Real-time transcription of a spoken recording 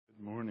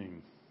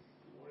morning.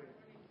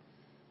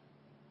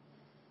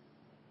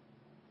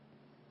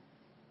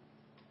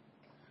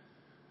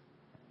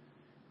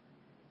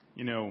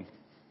 You know,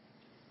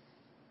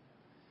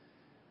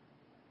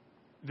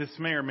 this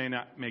may or may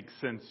not make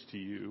sense to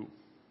you,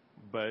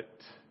 but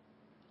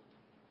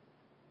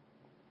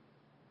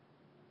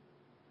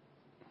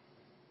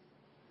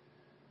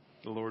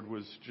the Lord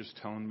was just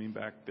telling me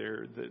back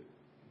there that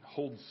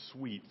hold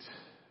sweet,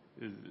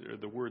 are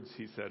the words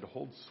He said,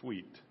 hold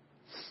sweet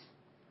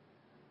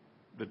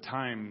the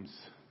times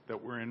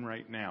that we're in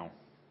right now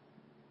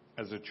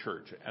as a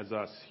church, as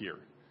us here.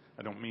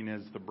 I don't mean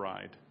as the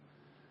bride.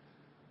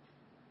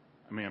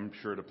 I mean, I'm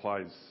sure it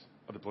applies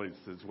other places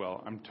as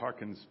well. I'm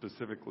talking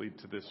specifically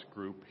to this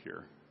group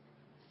here.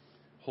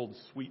 Hold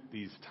sweet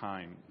these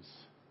times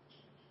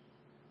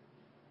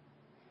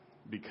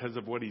because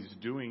of what He's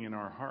doing in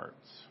our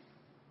hearts,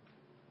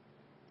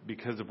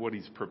 because of what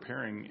He's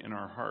preparing in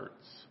our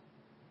hearts,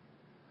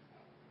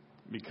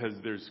 because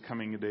there's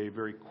coming a day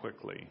very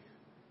quickly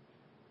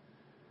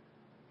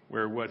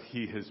where what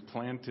He has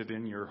planted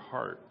in your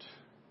heart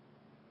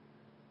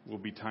will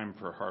be time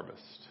for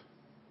harvest.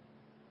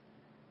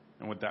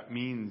 And what that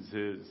means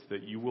is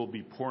that you will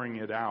be pouring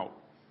it out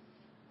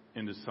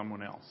into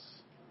someone else.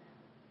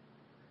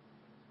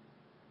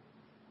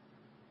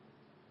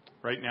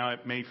 Right now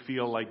it may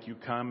feel like you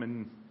come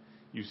and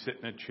you sit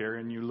in a chair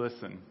and you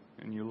listen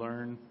and you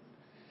learn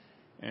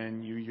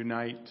and you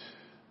unite.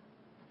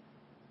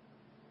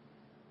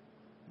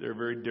 There are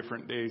very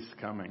different days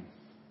coming.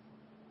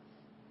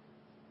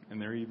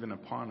 And they're even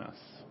upon us.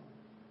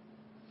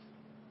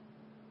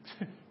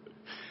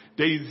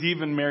 Days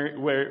even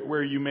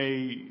where you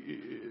may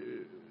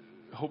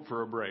hope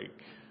for a break.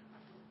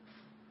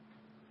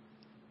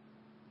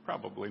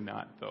 Probably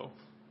not, though.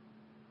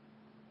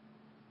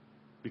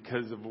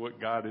 Because of what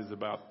God is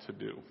about to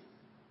do.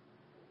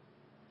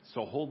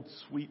 So hold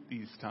sweet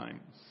these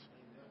times.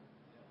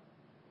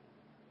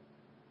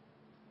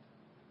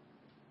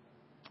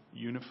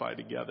 Unify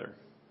together.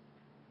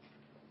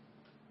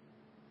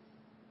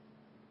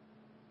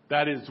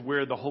 That is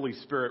where the Holy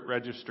Spirit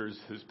registers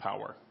His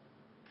power.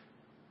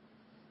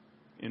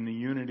 In the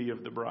unity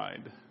of the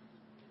bride.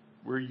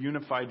 We're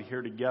unified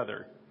here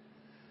together,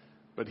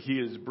 but He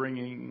is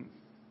bringing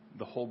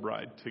the whole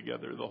bride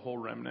together, the whole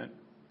remnant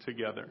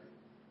together.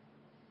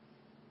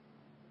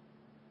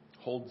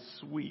 Hold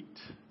sweet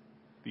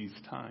these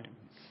times.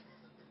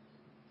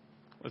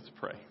 Let's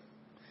pray.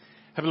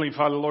 Heavenly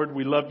Father, Lord,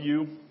 we love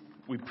You.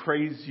 We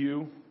praise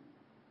You.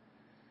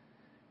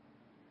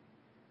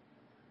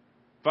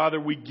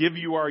 Father, we give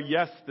You our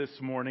yes this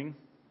morning.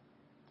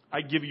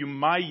 I give You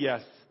my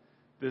yes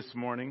this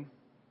morning.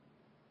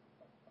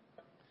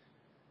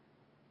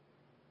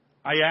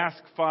 I ask,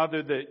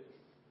 Father, that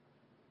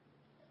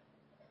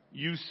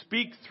You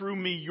speak through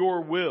me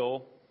Your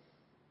will,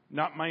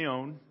 not my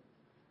own.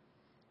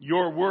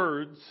 Your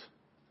words,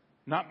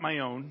 not my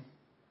own.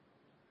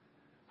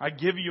 I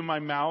give You my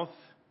mouth.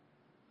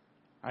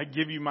 I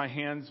give You my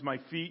hands, my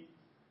feet.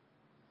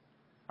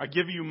 I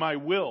give You my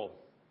will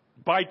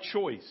by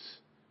choice.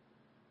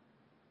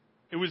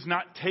 It was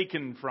not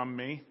taken from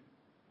me,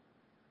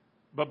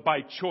 but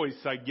by choice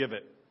I give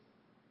it.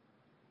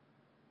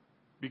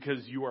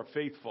 Because You are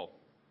faithful.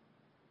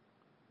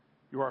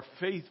 You are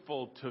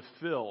faithful to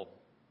fill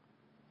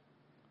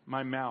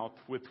my mouth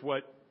with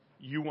what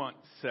You want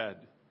said.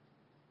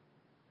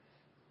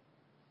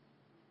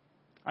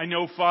 I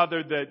know,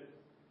 Father, that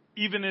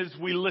even as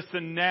we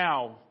listen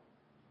now,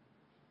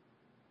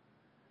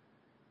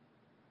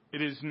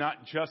 it is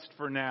not just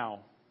for now.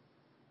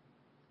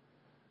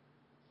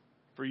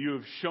 For You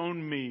have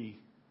shown me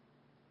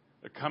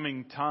a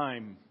coming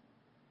time,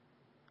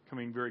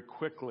 coming very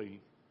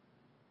quickly,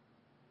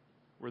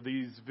 where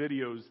these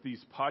videos,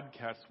 these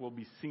podcasts will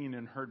be seen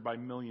and heard by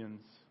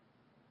millions.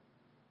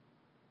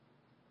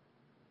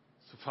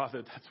 So,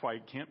 Father, that's why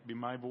it can't be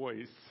my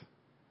voice.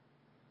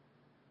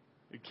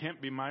 It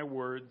can't be my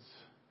words.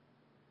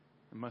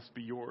 It must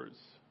be Yours.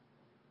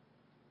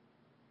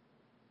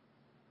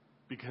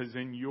 Because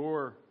in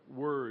Your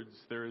words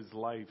there is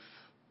life.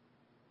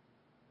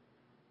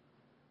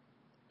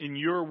 In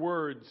Your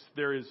words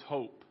there is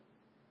hope.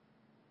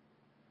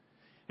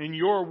 In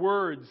Your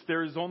words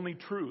there is only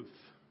truth.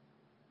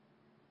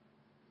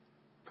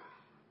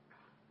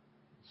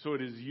 So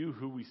it is You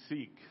who we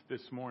seek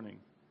this morning.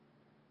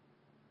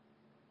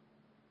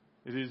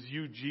 It is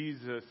You,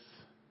 Jesus,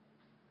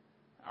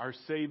 our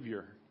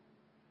Savior,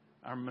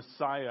 our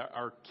Messiah,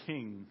 our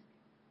King,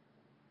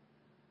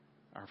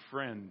 our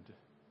friend.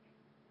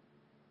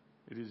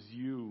 It is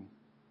You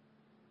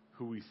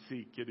who we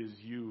seek. It is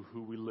You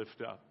who we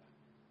lift up.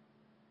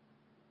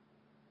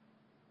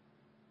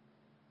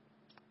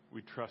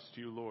 We trust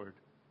You, Lord.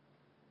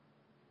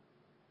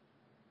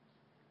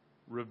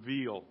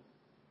 Reveal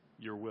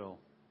Your will.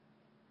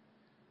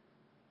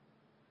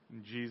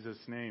 In Jesus'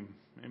 name,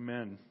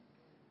 amen.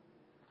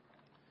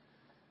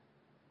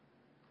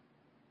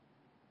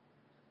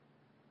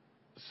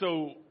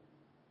 So,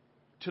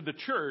 to the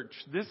church,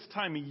 this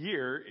time of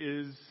year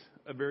is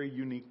a very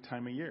unique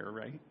time of year,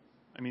 right?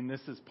 I mean,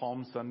 this is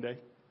Palm Sunday.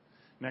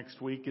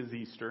 Next week is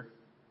Easter.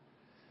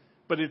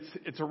 But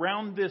it's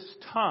around this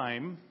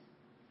time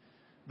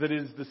that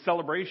is the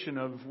celebration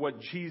of what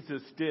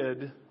Jesus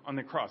did on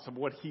the cross, of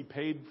what he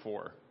paid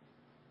for.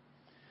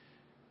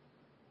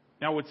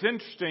 Now, what's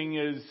interesting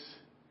is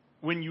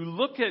when you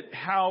look at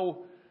how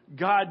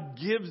God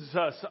gives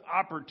us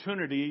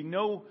opportunity,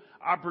 no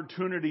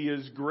opportunity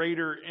is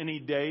greater any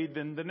day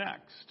than the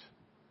next.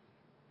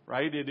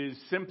 Right? It is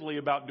simply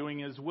about doing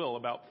his will,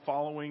 about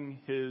following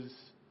his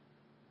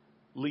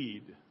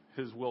lead,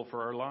 his will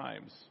for our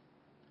lives.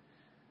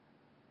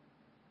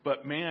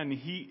 But man,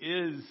 he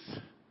is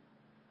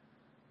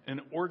an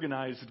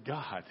organized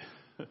God.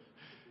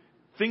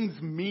 Things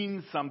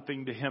mean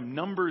something to him.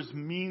 Numbers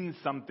mean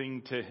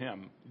something to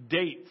him.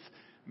 Dates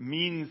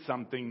mean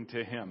something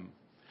to him.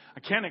 I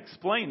can't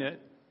explain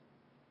it.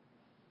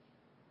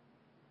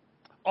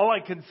 All I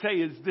can say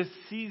is this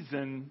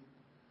season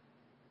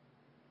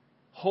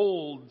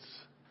holds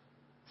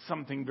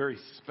something very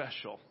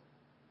special.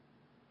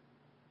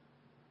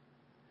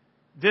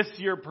 This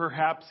year,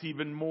 perhaps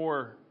even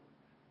more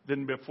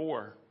than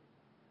before,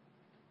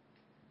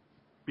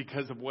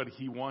 because of what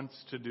he wants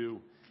to do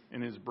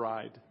in his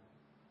bride.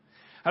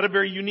 I had a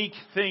very unique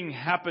thing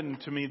happen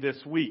to me this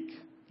week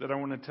that I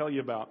want to tell you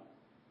about.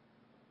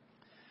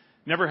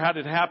 Never had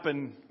it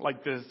happen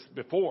like this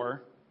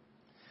before.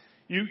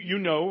 You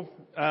know,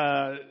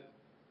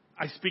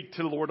 I speak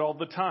to the Lord all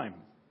the time.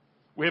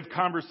 We have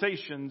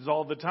conversations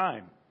all the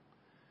time.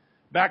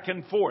 Back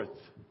and forth.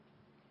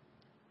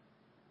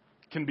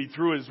 It can be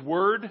through his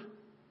word.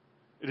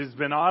 It has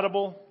been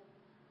audible.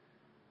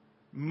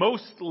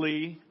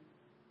 Mostly,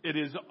 it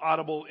is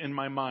audible in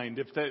my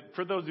mind.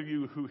 For those of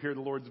you who hear the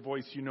Lord's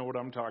voice, you know what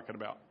I'm talking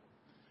about.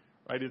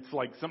 Right? It's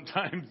like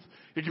sometimes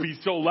it can be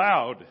so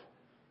loud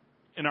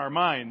in our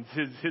minds.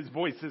 His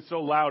voice is so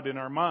loud in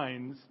our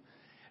minds.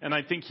 And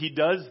I think he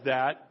does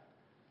that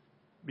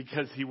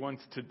because he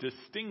wants to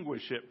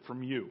distinguish it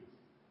from you.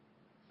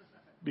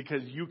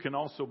 Because you can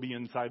also be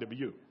inside of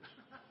you.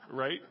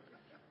 Right?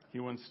 He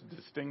wants to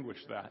distinguish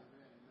that.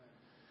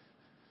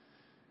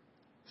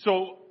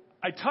 So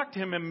I talked to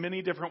him in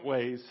many different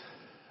ways.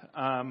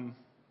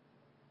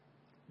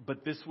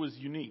 But this was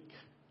unique.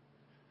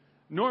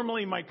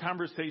 Normally my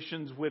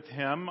conversations with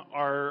him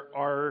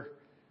are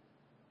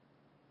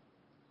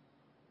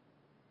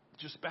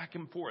just back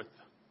and forth.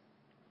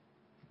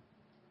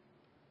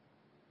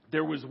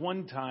 There was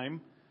one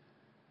time,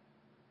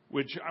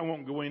 which I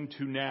won't go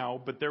into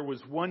now, but there was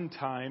one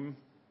time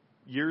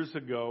years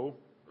ago,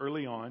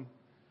 early on,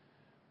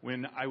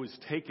 when I was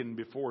taken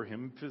before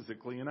him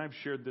physically, and I've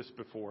shared this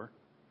before.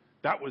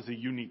 That was a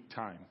unique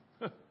time.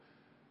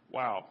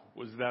 Wow,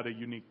 was that a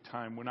unique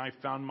time when I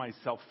found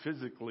myself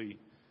physically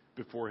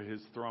before his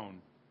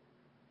throne.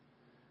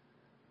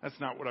 That's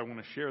not what I want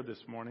to share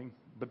this morning,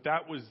 but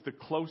that was the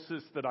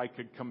closest that I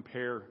could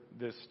compare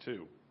this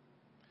to.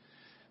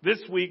 This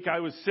week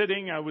I was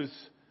sitting, I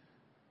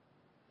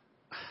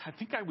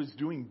think I was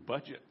doing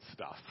budget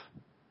stuff.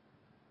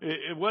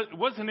 It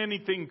wasn't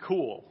anything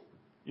cool.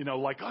 You know,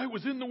 like I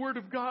was in the Word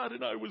of God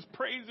and I was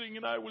praising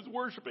and I was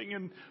worshiping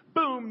and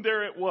boom,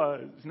 there it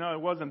was. No,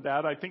 it wasn't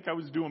that. I think I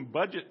was doing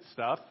budget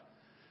stuff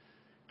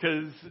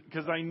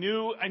because I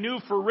knew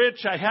for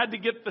Rich I had to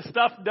get the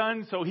stuff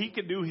done so he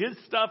could do his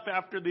stuff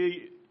after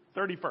the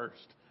 31st.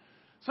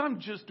 So I'm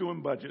just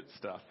doing budget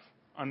stuff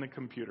on the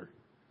computer.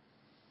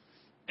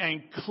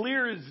 And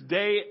clear as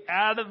day,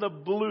 out of the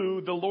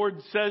blue, the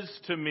Lord says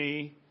to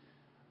me,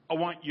 I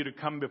want you to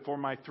come before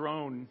my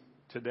throne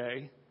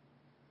today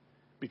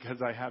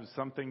because I have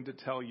something to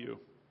tell you.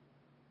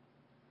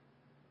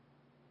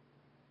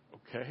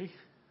 Okay?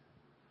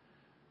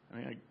 I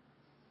mean,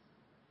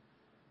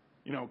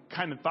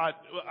 kind of thought,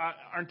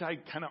 aren't I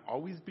kind of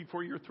always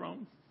before your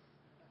throne?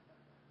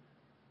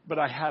 But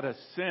I had a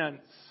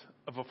sense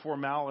of a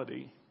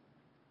formality.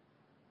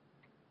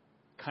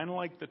 Kind of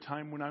like the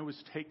time when I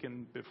was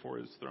taken before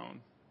his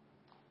throne.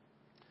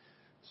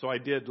 So I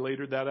did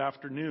later that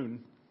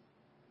afternoon.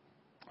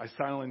 I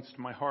silenced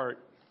my heart.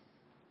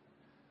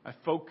 I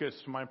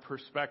focused my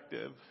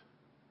perspective.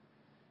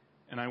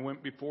 And I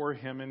went before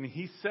him and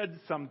he said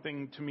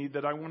something to me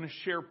that I want to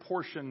share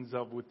portions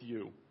of with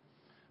you.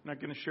 I'm not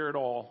going to share it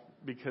all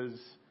because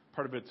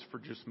part of it's for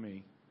just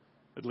me.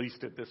 At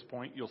least at this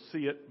point. You'll see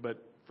it,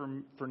 but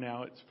for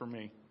now it's for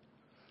me.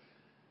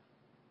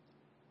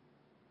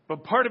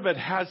 But part of it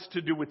has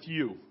to do with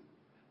you.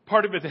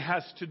 Part of it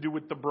has to do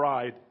with the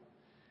bride.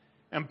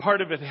 And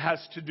part of it has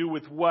to do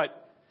with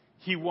what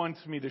he wants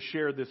me to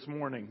share this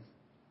morning.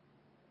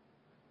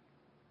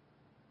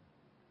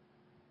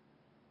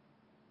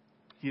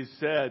 He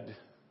said,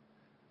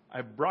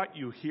 I've brought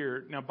you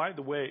here. Now, by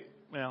the way,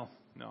 no,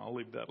 I'll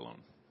leave that alone.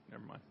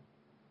 Never mind.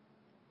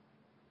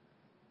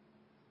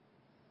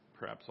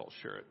 Perhaps I'll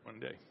share it one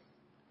day.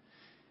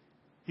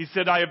 He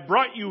said, I have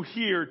brought you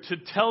here to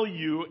tell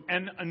you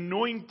an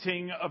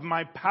anointing of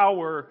my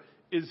power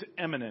is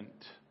imminent.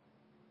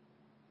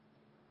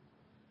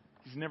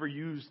 He's never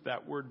used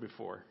that word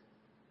before.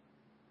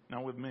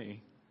 Not with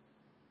me.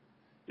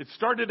 It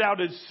started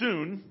out as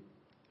soon.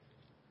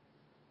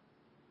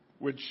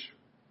 which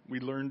we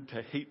learned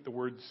to hate the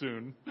word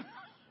soon.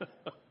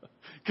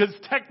 Because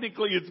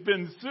technically it's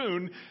been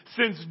soon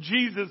since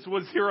Jesus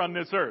was here on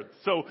this earth.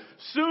 So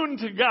soon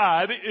to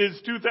God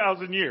is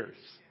 2,000 years.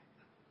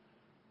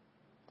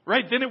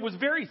 Right? Then it was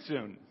very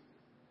soon.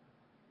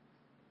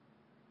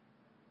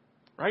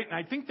 Right? And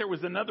I think there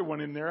was another one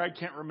in there. I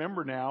can't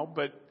remember now.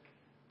 But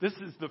this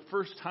is the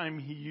first time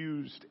he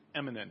used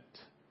imminent.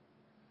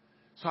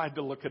 So I had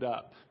to look it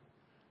up.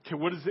 Okay,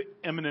 what does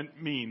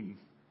imminent mean?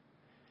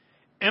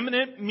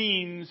 Imminent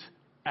means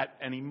at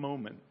any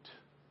moment.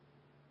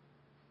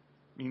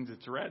 Means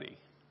it's ready.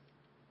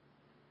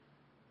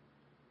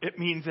 It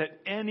means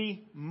at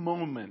any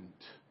moment.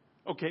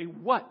 Okay,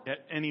 what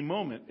at any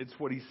moment? It's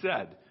what he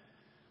said.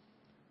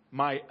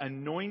 My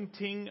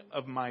anointing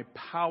of my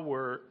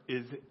power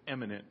is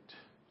imminent.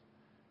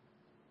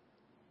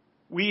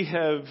 We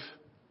have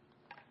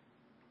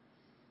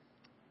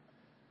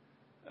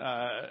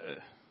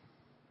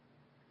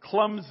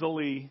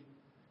clumsily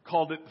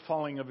called it the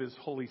falling of his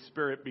Holy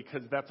Spirit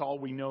because that's all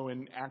we know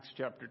in Acts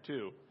chapter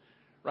 2.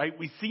 Right?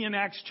 We see in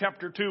Acts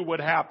chapter 2 what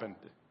happened.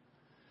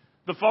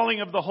 The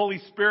falling of the Holy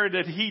Spirit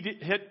that he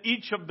hit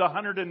each of the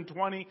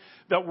 120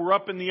 that were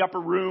up in the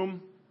upper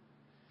room.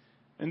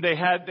 And they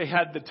had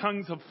the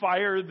tongues of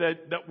fire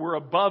that were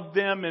above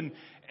them.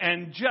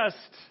 And just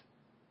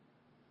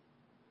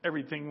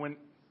everything went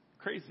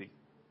crazy.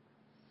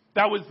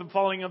 That was the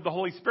falling of the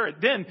Holy Spirit.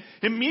 Then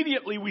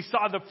immediately we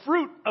saw the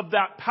fruit of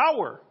that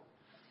power.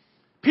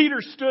 Peter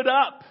stood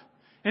up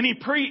and he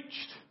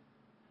preached.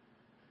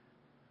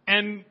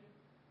 And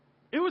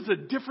it was a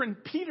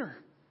different Peter.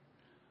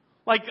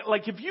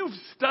 Like if you've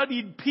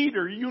studied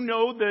Peter, you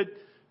know that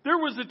there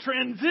was a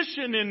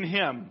transition in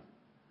him.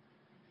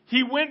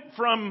 He went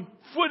from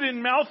foot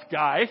and mouth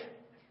guy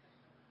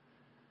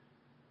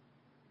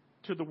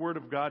to the Word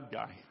of God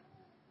guy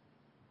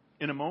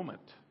in a moment.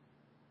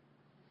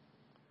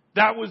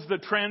 That was the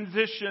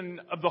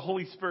transition of the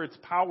Holy Spirit's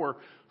power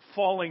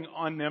falling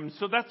on them.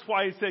 So that's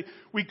why I say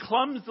we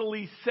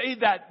clumsily say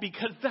that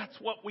because that's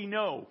what we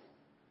know.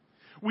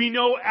 We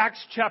know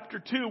Acts chapter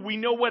 2. We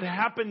know what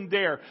happened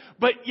there.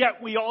 But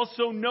yet we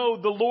also know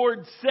the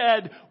Lord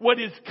said what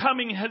is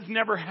coming has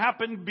never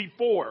happened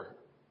before.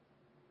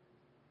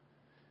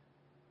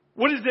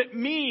 What does it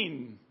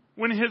mean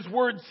when His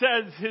Word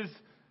says His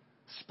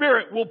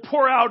Spirit will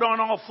pour out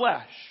on all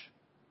flesh?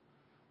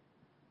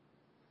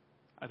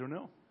 I don't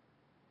know.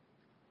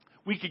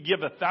 We could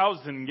give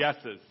 1,000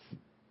 guesses.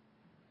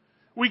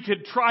 We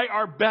could try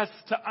our best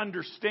to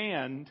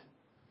understand.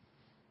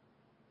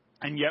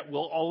 And yet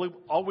we'll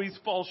always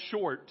fall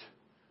short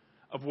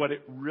of what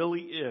it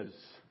really is.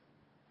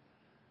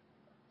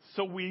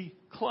 So we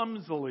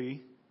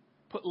clumsily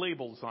put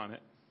labels on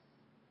it.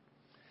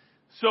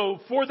 So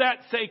for that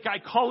sake, I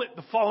call it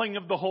the falling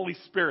of the Holy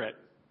Spirit.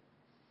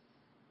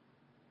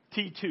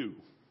 T2.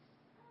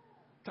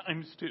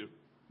 Times 2.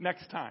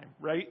 Next time,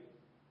 right?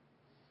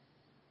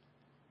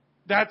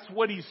 That's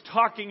what he's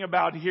talking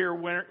about here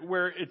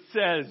where it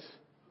says,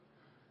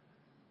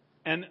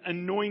 an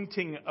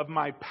anointing of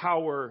my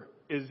power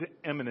is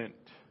imminent.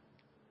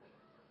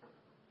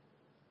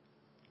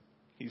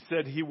 He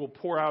said he will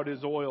pour out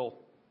his oil,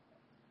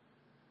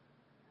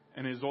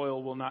 and his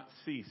oil will not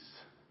cease.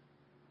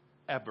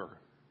 Ever.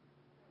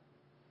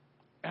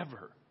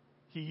 Ever.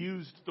 He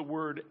used the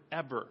word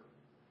ever.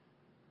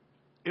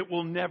 It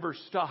will never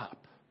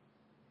stop.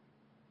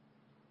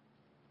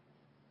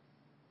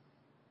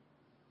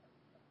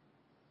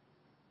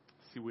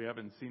 See, we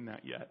haven't seen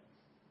that yet.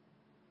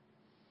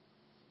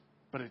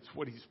 But it's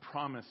what He's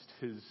promised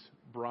His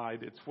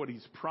bride. It's what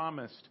He's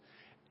promised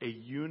a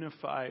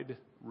unified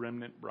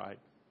remnant bride.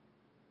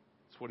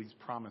 It's what He's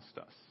promised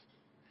us.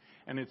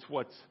 And it's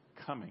what's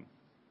coming.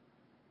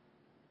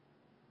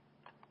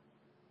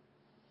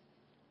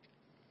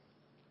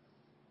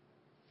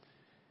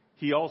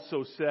 He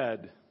also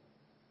said,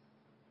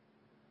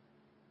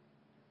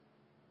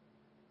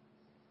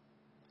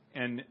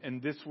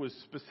 and this was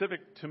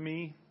specific to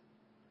me,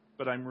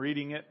 but I'm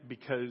reading it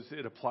because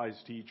it applies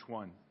to each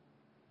one.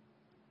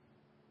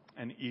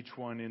 And each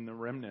one in the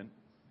remnant,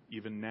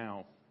 even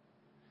now.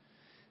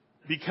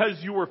 Because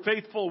you were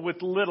faithful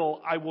with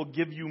little, I will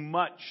give you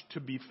much to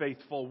be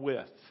faithful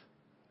with.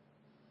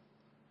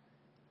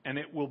 And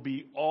it will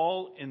be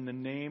all in the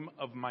name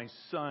of my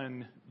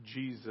Son,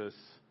 Jesus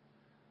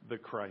the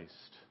Christ.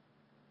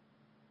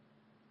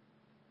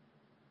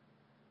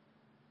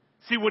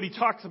 See, what he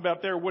talks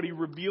about there, what he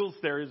reveals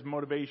there is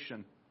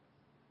motivation.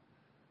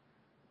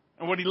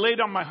 And what he laid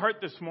on my heart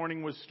this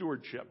morning was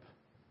stewardship.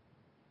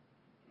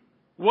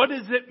 What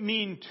does it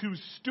mean to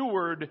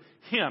steward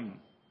Him?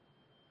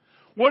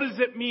 What does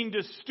it mean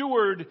to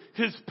steward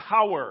His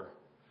power?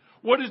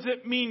 What does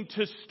it mean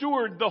to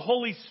steward the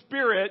Holy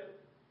Spirit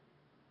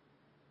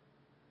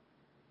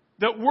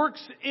that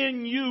works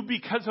in you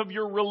because of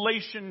your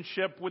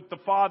relationship with the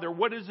Father?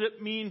 What does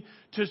it mean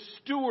to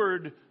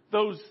steward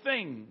those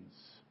things?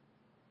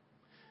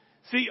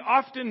 See,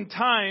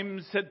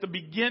 oftentimes at the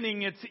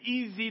beginning it's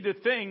easy to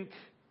think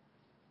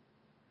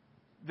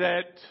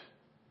that,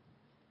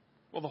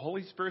 well, the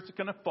Holy Spirit's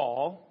going to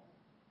fall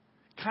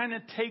kind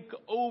of take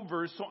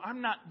over, so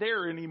I'm not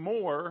there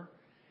anymore,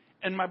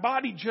 and my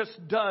body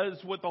just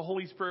does what the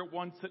Holy Spirit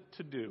wants it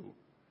to do.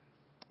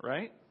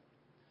 Right?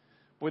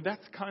 Boy,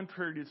 that's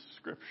contrary to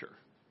Scripture.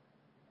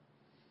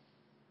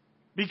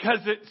 Because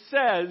it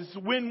says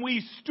when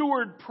we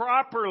steward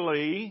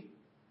properly,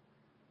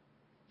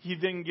 He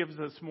then gives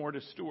us more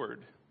to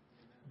steward.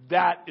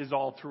 That is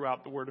all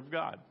throughout the Word of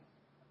God.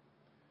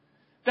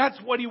 That's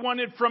what He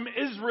wanted from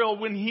Israel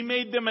when He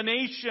made them a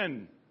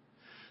nation.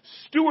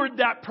 Steward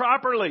that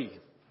properly.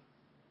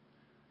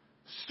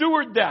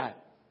 Steward that.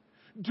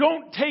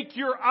 Don't take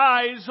your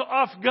eyes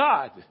off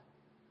God.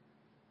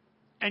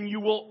 And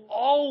you will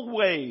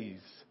always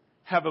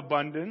have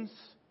abundance.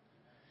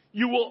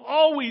 You will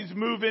always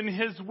move in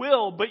His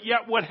will. But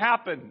yet what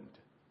happened?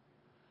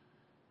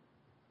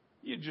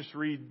 You just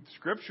read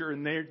Scripture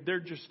and they're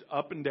just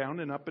up and down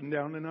and up and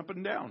down and up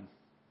and down.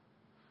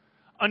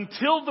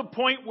 Until the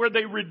point where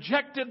they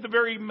rejected the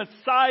very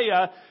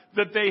Messiah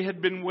that they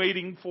had been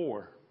waiting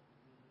for.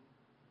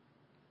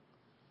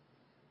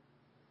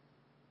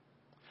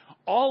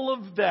 All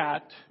of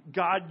that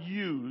God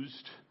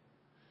used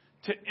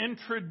to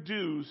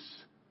introduce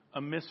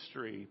a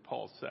mystery,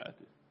 Paul said.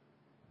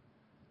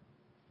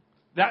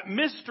 That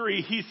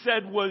mystery, he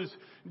said, was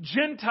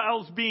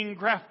Gentiles being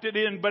grafted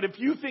in. But if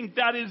you think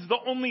that is the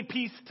only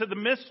piece to the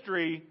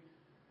mystery,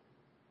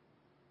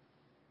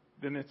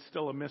 then it's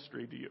still a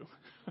mystery to you.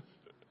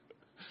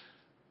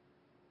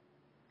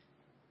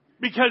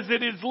 Because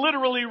it is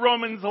literally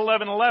Romans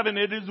 11:11.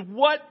 It is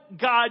what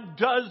God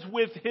does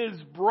with His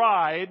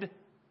bride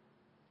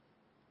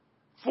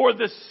for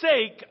the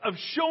sake of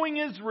showing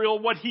Israel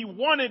what He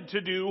wanted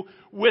to do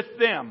with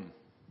them.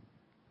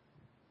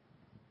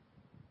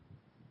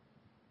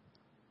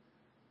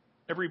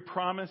 Every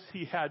promise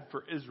He had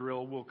for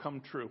Israel will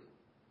come true.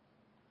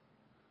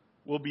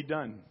 Will be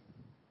done.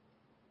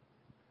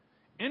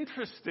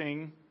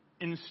 Interesting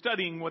in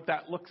studying what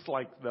that looks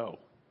like, though.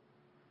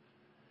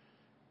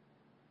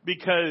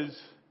 Because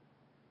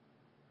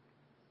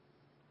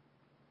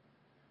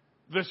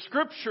the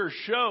Scripture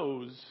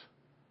shows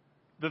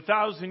the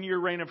 1,000-year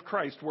reign of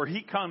Christ, where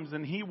He comes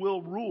and He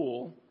will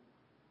rule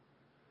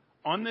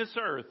on this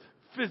earth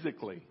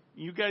physically.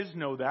 You guys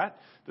know that.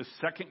 The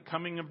second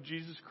coming of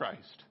Jesus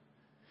Christ.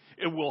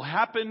 It will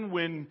happen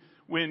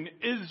when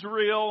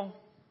Israel,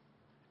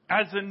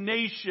 as a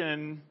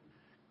nation,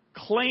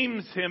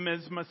 claims Him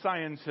as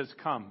Messiah and says,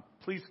 "Come,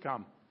 please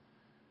come."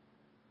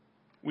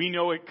 We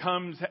know it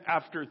comes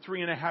after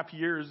 3.5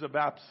 years of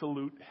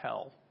absolute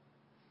hell.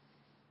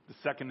 The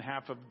second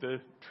half of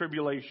the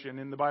tribulation.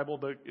 In the Bible,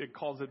 it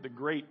calls it the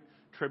Great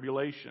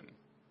Tribulation.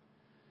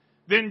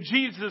 Then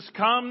Jesus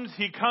comes.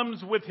 He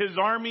comes with His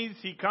armies.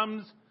 He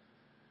comes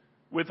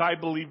with, I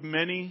believe,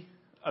 many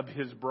of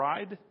His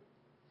bride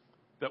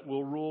that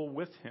will rule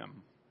with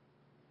Him.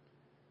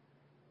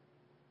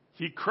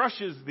 He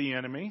crushes the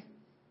enemy.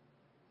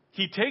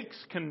 He takes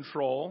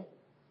control.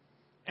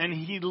 And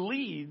He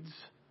leads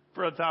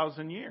for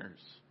 1,000 years.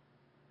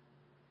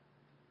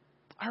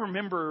 I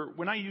remember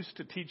when I used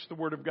to teach the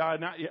Word of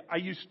God, and I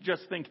used to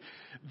just think,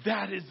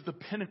 that is the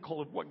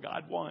pinnacle of what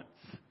God wants.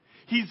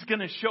 He's going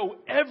to show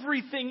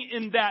everything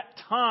in that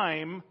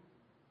time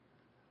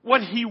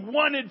what He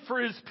wanted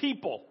for His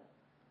people.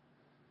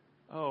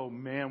 Oh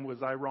man,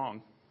 was I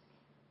wrong?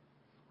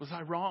 Was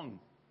I wrong?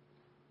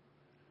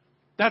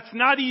 That's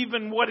not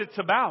even what it's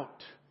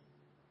about.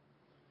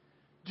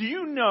 Do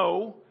you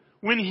know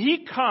when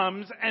He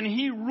comes and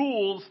He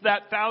rules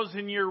that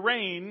 1,000-year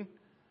reign,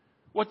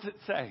 what's it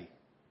say?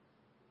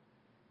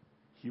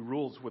 He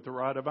rules with a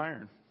rod of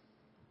iron,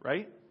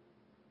 right?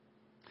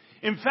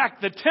 In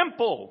fact, the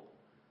temple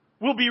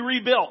will be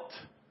rebuilt.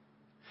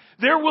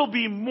 There will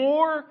be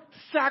more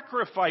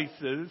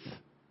sacrifices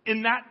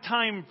in that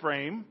time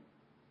frame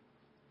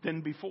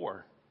than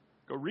before.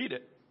 Go read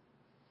it.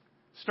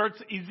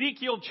 Starts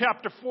Ezekiel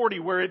chapter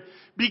 40, where it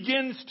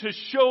begins to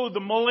show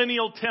the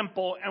millennial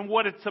temple and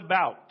what it's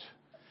about.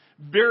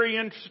 Very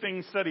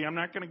interesting study. I'm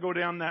not going to go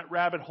down that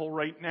rabbit hole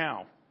right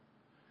now.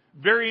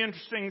 Very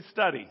interesting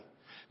study.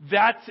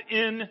 That's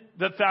in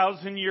the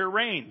 1,000-year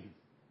reign.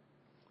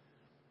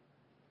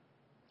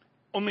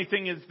 Only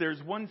thing is,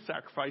 there's one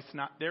sacrifice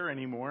not there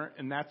anymore,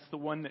 and that's the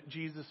one that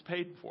Jesus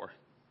paid for.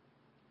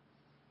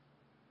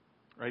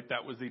 Right?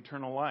 That was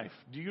eternal life.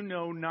 Do you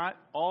know not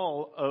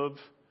all of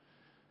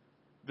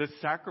the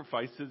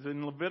sacrifices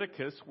in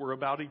Leviticus were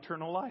about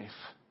eternal life?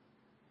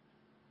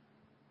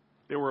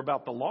 They were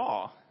about the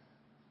law.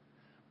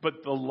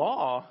 But the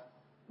law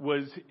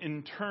was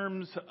in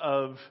terms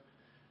of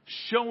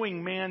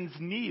showing man's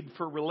need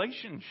for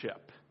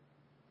relationship.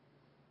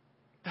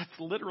 That's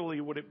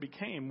literally what it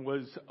became,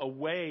 was a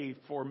way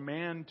for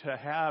man to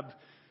have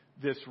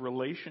this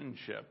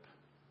relationship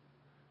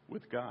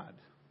with God.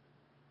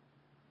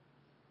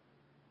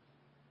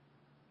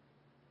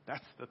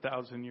 That's the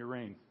 1,000-year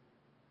reign.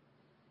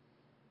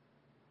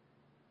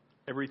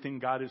 Everything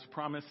God has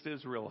promised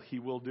Israel, He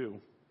will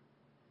do.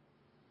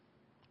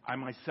 I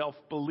myself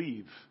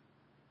believe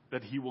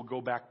that He will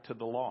go back to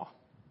the law.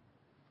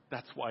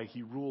 That's why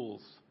He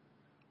rules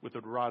with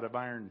a rod of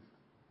iron.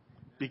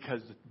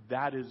 because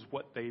that is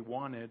what they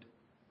wanted.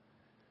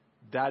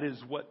 That is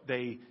what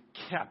they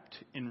kept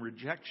in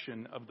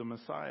rejection of the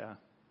Messiah.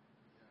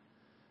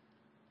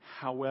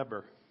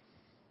 However,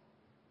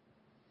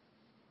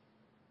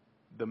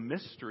 the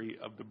mystery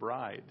of the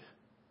bride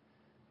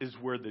is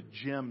where the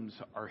gems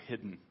are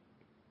hidden.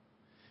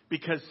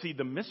 Because, see,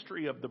 the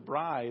mystery of the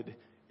bride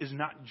is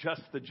not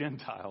just the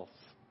Gentiles.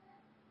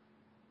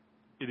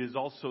 It is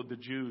also the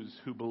Jews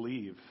who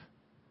believe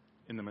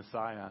in the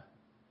Messiah.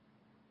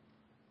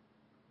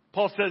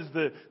 Paul says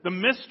the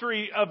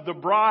mystery of the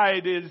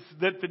bride is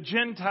that the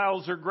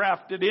Gentiles are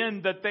grafted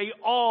in, that they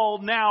all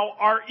now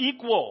are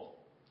equal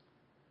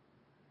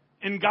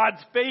in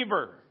God's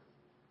favor.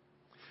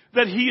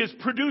 That He is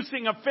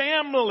producing a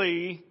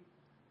family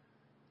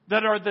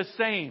that are the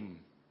same,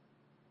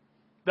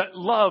 that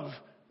love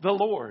the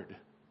Lord.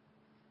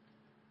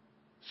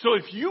 So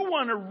if you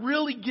want to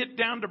really get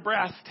down to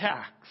brass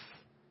tacks,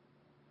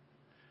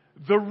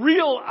 the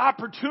real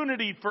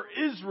opportunity for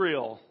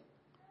Israel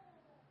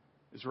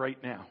is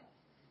right now.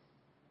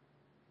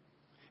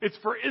 It's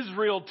for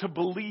Israel to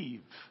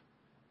believe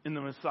in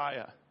the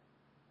Messiah.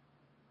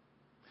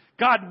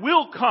 God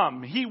will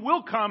come. He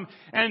will come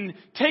and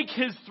take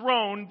His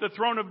throne, the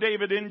throne of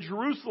David, in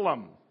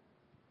Jerusalem.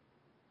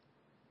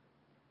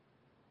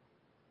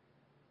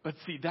 But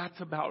see,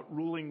 that's about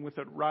ruling with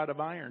a rod of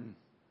iron.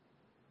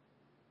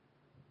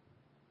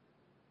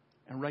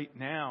 And right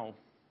now,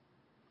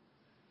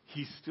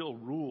 He still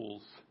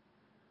rules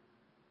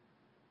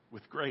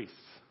with grace.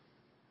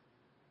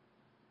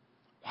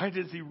 Why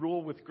does He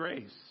rule with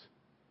grace?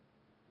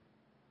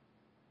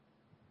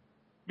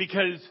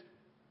 Because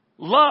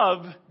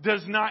love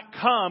does not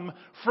come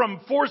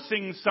from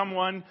forcing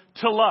someone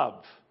to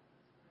love.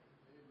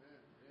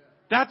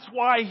 That's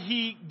why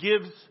He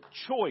gives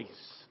choice.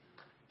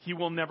 He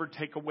will never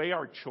take away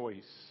our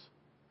choice.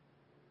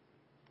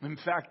 In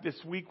fact, this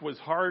week was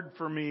hard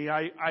for me.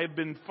 I've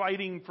been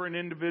fighting for an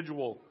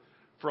individual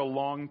for a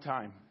long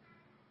time.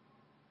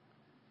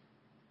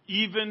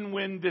 Even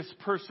when this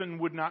person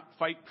would not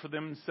fight for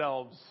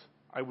themselves,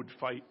 I would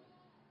fight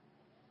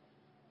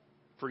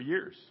for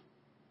years.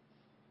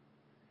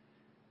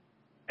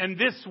 And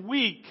this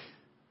week,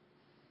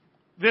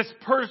 this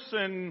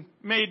person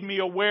made me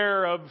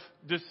aware of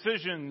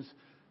decisions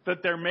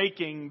that they're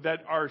making that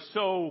are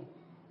so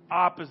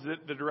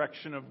opposite the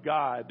direction of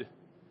God.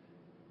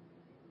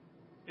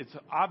 It's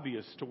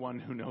obvious to one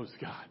who knows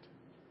God.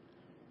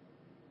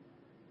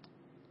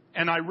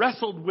 And I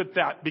wrestled with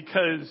that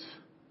because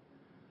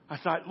I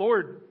thought,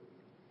 Lord,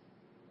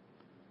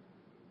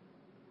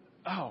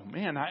 oh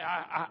man,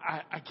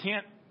 I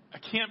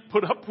can't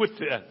put up with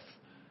this.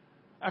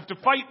 I have to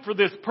fight for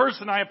this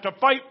person. I have to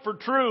fight for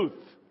truth.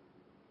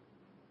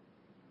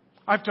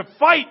 I have to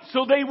fight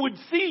so they would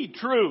see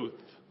truth.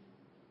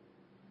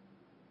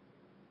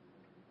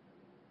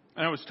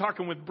 And I was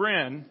talking with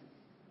Bryn,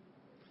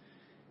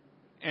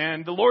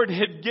 and the Lord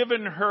had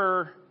given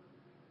her,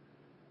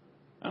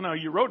 I don't know,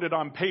 you wrote it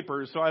on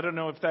paper, so I don't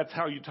know if that's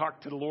how you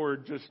talk to the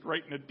Lord, just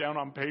writing it down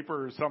on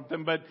paper or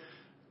something. But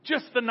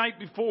just the night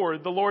before,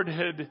 the Lord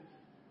had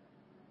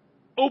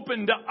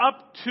opened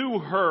up to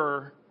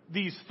her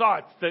these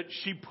thoughts that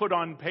she put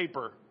on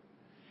paper.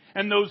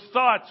 And those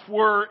thoughts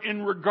were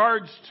in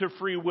regards to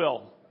free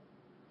will,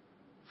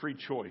 free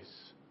choice.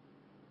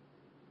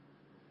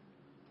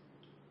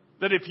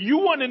 That if you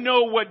want to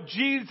know what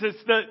Jesus,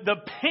 the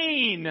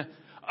pain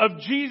of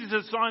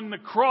Jesus on the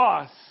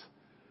cross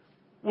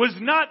was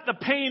not the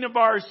pain of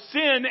our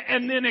sin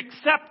and then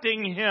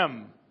accepting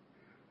Him.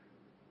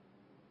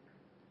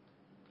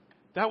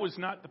 That was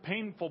not the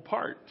painful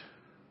part.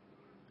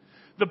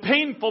 The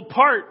painful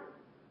part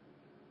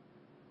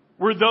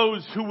were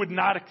those who would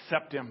not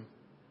accept Him.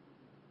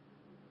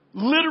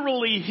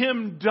 Literally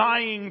Him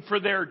dying for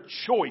their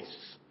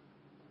choice.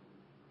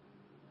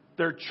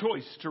 Their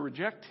choice to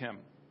reject Him.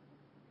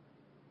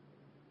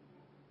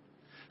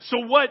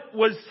 So what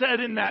was said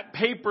in that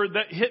paper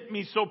that hit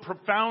me so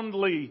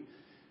profoundly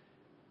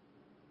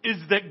is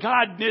that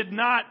God did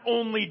not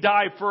only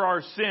die for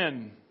our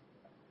sin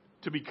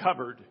to be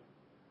covered,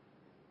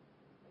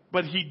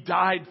 but He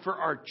died for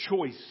our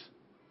choice.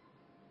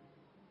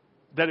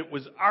 That it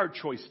was our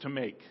choice to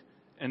make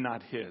and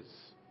not His.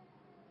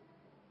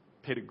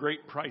 Paid a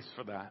great price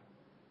for that.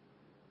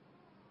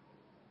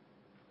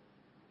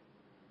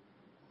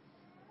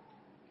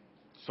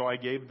 So I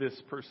gave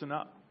this person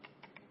up.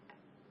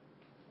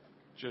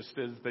 Just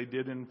as they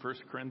did in 1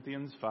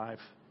 Corinthians 5.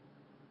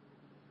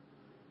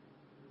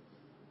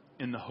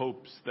 In the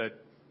hopes that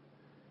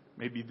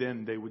maybe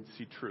then they would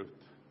see truth.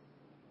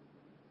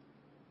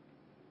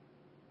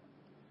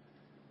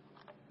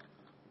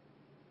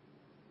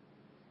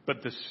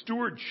 But the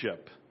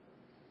stewardship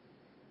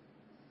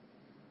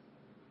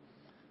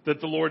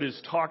that the Lord is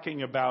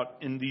talking about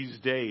in these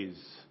days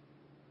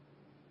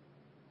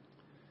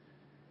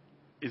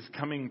is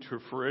coming to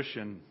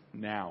fruition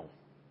now.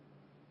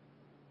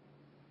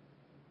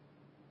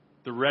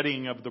 The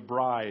readying of the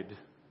bride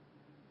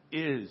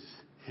is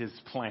His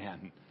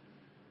plan.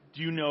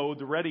 Do you know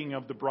the readying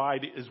of the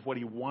bride is what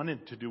He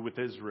wanted to do with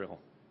Israel?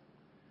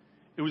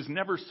 it was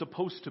never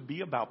supposed to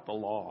be about the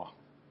law.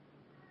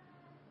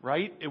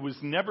 Right? It was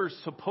never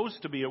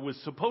supposed to be. It was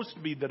supposed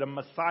to be that a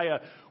Messiah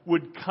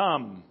would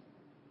come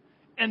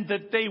and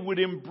that they would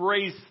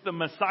embrace the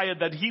Messiah,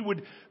 that he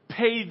would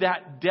pay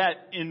that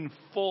debt in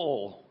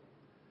full.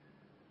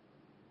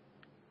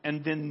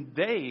 And then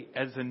they,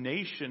 as a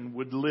nation,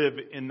 would live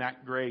in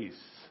that grace.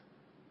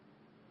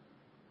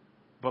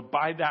 But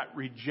by that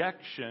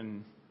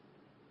rejection,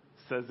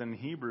 it says in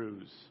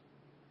Hebrews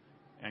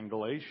and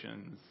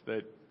Galatians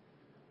that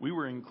we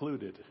were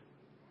included.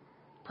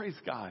 Praise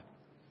God.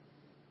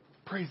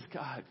 Praise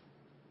God.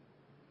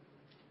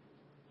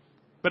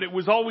 But it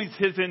was always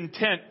his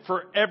intent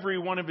for every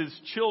one of his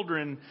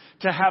children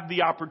to have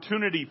the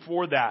opportunity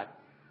for that.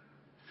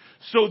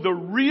 So the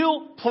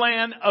real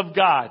plan of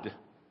God,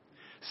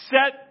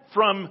 set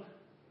from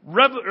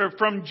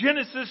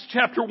Genesis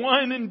chapter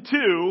 1 and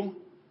 2,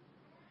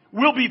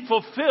 will be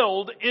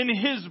fulfilled in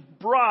his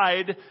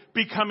bride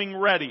becoming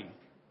ready.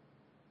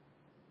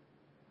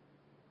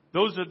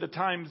 Those are the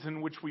times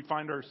in which we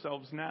find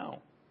ourselves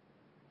now.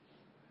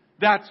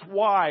 That's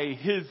why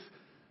his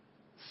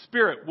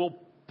Spirit will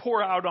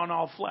pour out on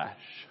all flesh.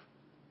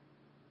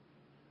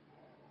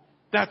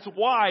 That's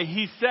why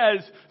he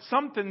says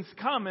something's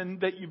coming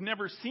that you've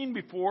never seen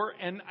before,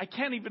 and I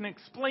can't even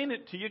explain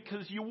it to you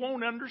because you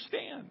won't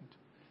understand.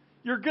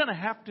 You're going to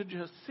have to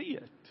just see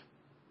it.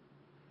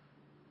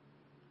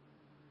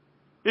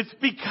 It's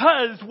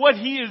because what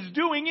he is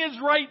doing is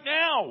right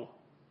now.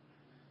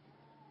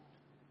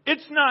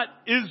 It's not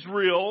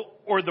Israel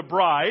or the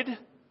bride.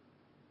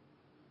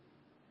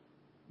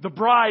 The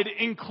bride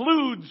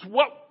includes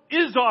what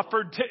is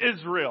offered to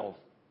Israel.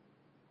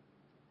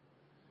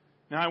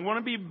 Now, I want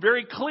to be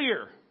very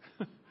clear.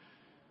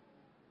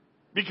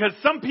 Because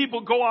some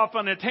people go off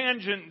on a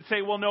tangent and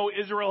say, well, no,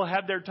 Israel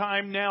had their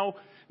time. Now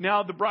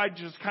the bride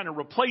just kind of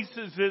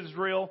replaces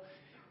Israel.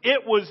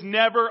 It was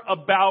never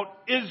about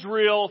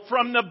Israel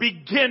from the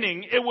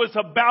beginning. It was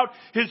about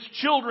his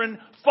children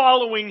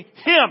following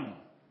him.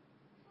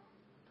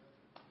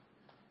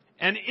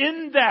 And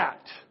in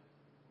that,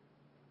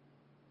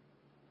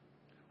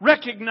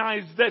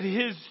 recognize that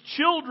his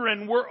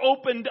children were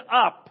opened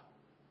up,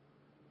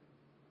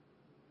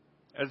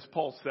 as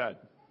Paul said,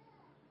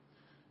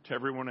 to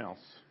everyone else.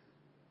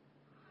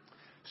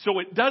 So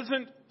it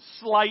doesn't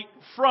slight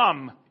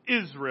from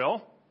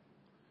Israel.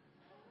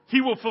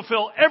 He will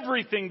fulfill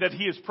everything that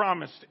he has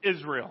promised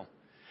Israel.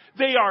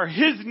 They are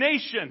his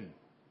nation.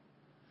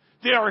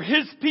 They are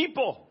his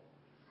people.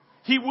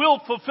 He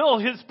will fulfill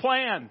his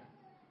plan.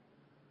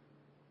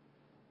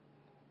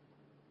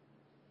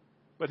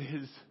 But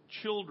his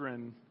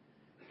children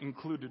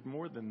included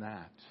more than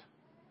that.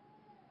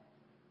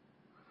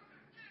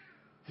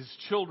 His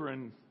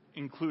children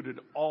included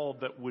all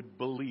that would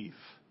believe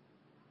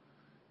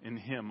in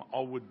him,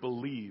 all would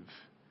believe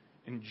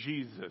in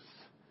Jesus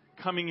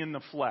coming in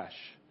the flesh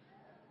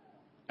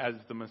as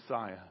the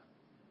Messiah.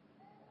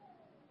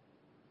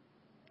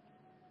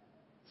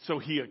 So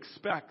he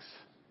expects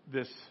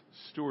this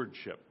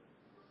stewardship.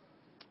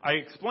 I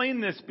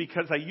explain this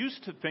because I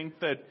used to think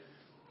that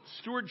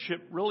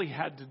stewardship really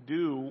had to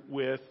do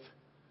with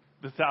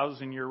the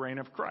 1,000-year reign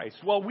of Christ.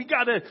 Well, we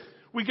got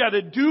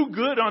to do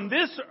good on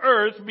this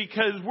earth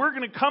because we're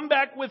going to come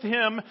back with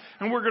him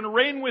and we're going to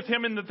reign with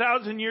him in the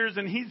 1,000 years,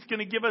 and he's going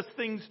to give us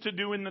things to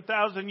do in the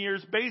 1,000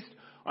 years based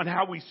on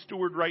how we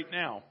steward right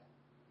now.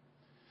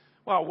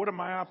 Wow, what a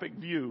myopic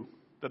view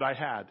that I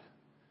had.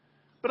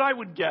 But I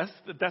would guess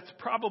that that's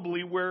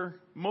probably where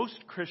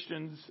most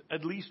Christians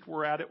at least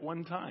were at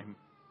one time.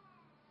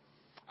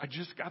 I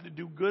just got to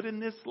do good in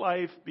this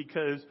life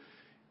because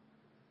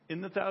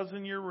in the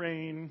 1,000-year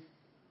reign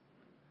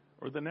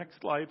or the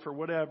next life or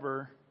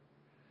whatever,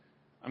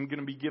 I'm going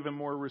to be given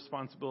more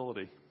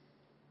responsibility.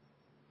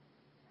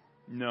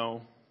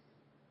 No.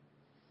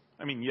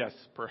 I mean, yes,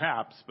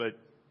 perhaps, but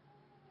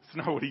it's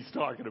not what he's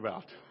talking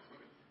about.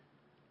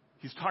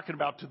 He's talking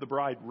about to the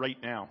bride right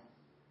now.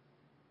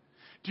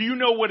 Do you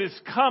know what is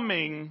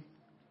coming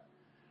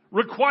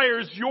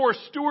requires your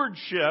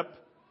stewardship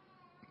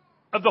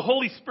of the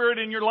Holy Spirit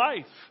in your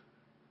life?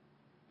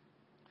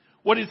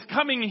 What is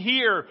coming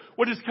here,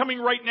 what is coming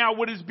right now,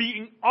 what is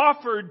being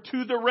offered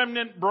to the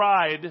remnant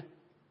bride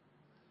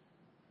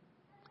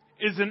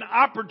is an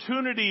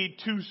opportunity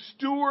to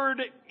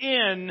steward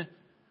in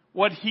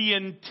what he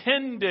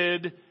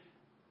intended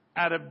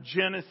out of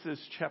Genesis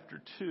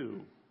chapter 2.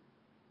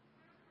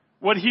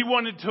 What he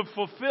wanted to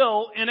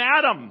fulfill in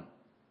Adam.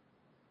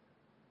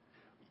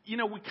 You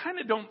know, we kind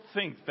of don't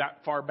think that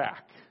far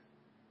back.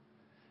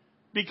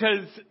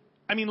 Because,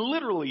 I mean,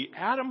 literally,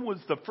 Adam was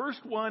the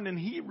first one and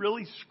he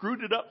really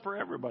screwed it up for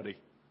everybody.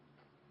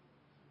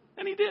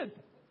 And he did.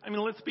 I mean,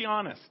 let's be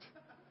honest.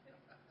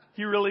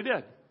 He really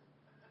did.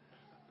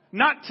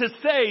 Not to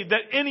say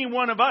that any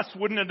one of us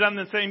wouldn't have done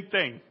the same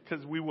thing,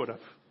 because we would have.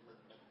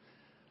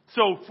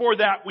 So for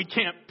that, we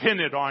can't pin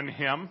it on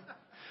him.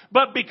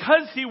 But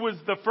because he was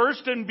the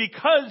first and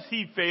because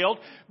he failed,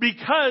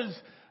 because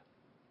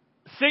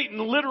Satan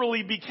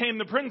literally became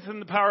the prince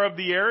and the power of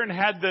the air and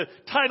had the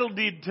title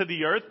deed to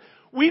the earth,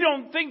 we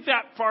don't think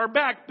that far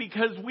back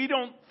because we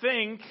don't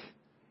think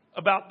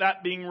about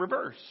that being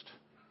reversed.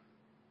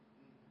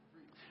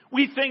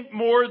 We think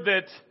more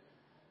that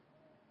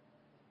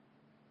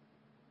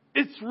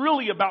it's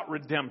really about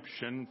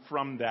redemption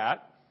from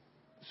that.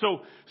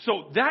 So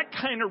that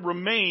kind of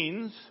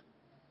remains.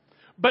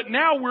 But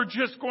now we're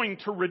just going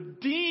to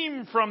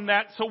redeem from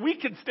that so we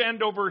could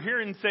stand over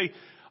here and say,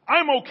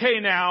 I'm okay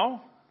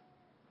now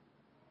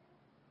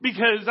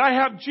because I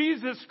have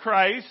Jesus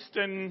Christ,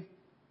 and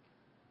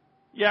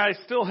yeah, I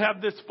still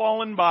have this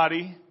fallen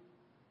body.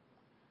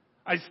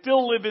 I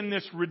still live in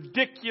this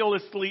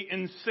ridiculously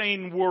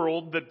insane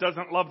world that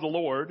doesn't love the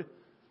Lord.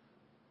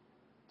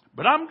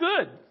 But I'm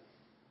good.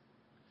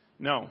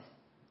 No.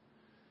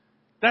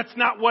 That's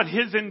not what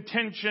His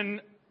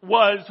intention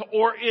was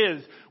or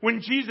is.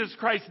 When Jesus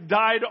Christ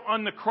died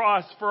on the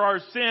cross for our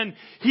sin,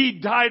 He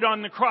died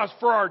on the cross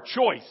for our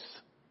choice.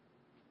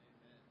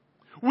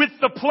 With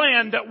the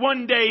plan that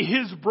one day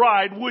His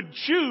bride would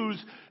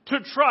choose to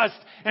trust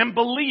and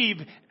believe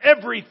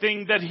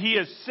everything that He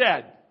has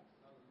said.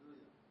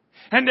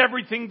 And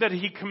everything that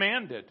He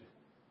commanded.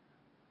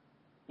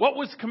 What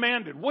was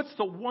commanded? What's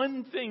the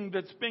one thing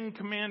that's been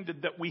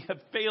commanded that we have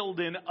failed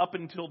in up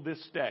until this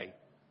day?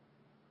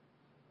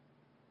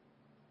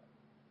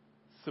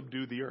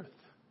 Subdue the earth.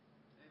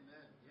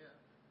 Amen.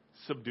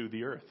 Yeah. Subdue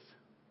the earth.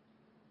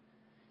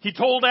 He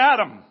told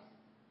Adam,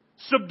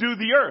 subdue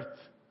the earth.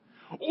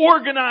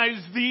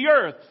 Organize the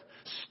earth.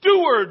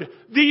 Steward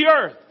the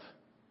earth.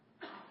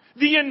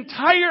 The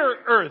entire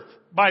earth,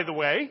 by the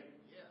way.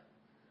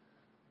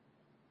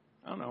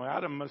 I don't know,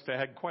 Adam must have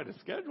had quite a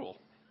schedule.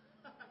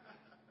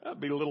 That'd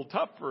be a little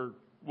tough for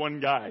one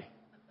guy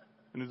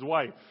and his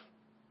wife.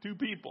 2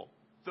 people.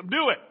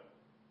 Subdue it.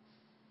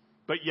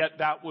 But yet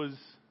that was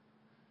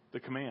the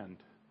command.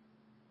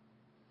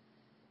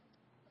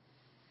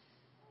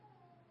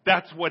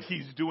 That's what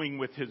He's doing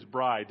with His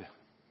bride.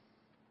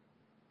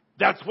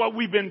 That's what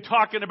we've been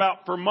talking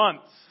about for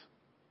months.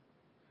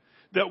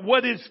 That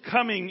what is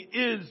coming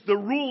is the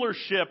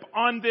rulership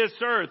on this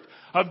earth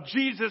of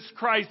Jesus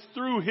Christ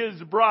through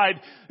His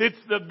bride. It's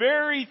the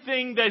very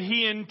thing that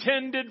He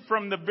intended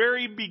from the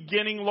very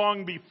beginning,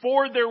 long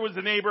before there was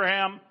an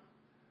Abraham,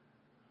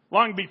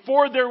 long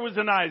before there was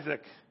an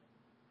Isaac.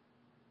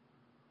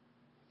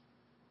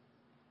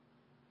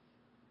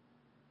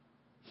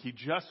 He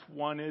just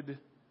wanted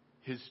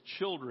His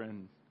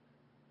children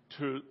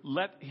to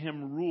let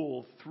Him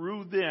rule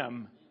through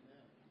them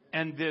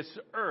and this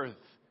earth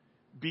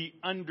be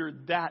under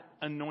that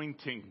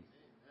anointing.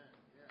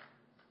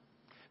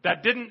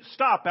 That didn't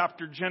stop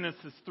after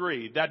Genesis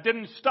 3. That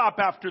didn't stop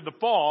after the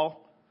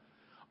fall.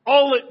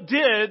 All it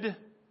did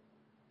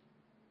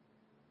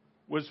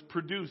was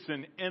produce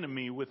an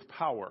enemy with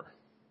power.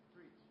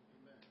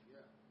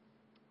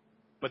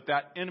 But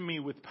that enemy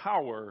with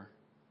power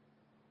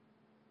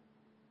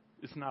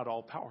is not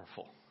all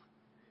powerful.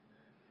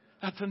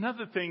 That's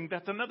another thing,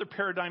 that's another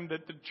paradigm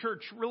that the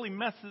church really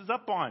messes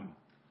up on.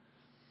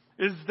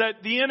 Is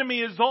that the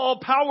enemy is all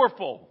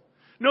powerful.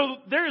 No,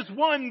 there's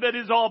one that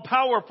is all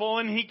powerful,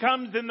 and He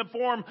comes in the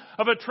form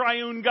of a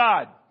triune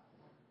God.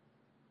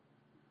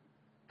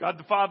 God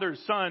the Father,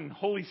 Son,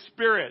 Holy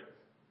Spirit.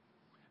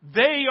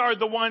 They are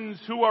the ones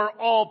who are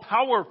all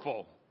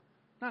powerful.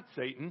 Not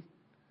Satan.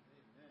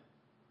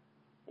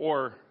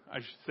 Or, I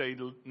should say,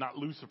 not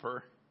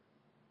Lucifer.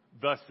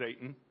 The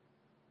Satan.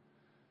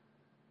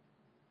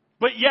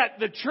 But yet,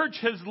 the church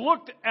has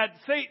looked at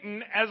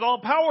Satan as all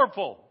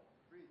powerful.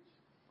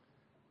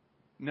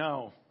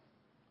 No.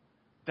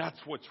 That's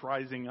what's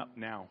rising up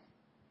now.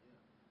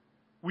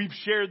 We've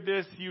shared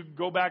this. You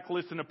go back,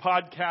 listen to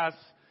podcasts.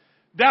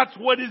 That's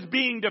what is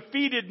being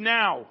defeated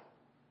now.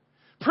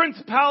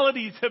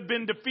 Principalities have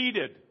been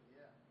defeated.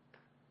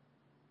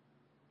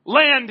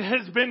 Land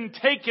has been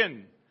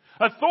taken.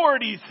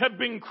 Authorities have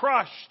been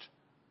crushed.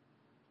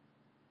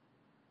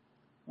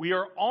 We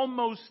are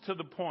almost to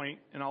the point,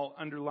 and I'll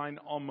underline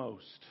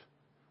almost.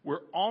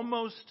 We're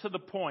almost to the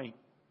point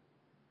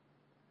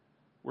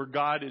where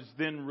God is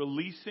then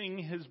releasing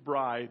His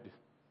bride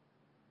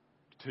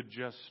to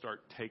just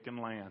start taking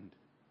land.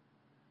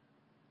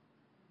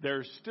 There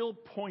are still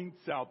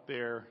points out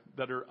there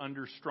that are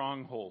under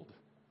stronghold.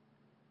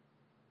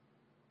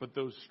 But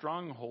those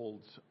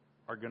strongholds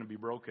are going to be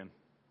broken.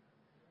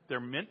 They're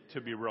meant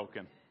to be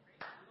broken.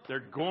 They're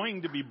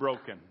going to be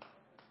broken.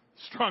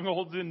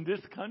 Strongholds in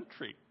this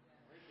country.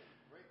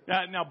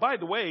 Now, by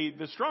the way,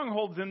 the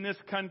strongholds in this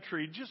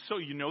country, just so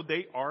you know,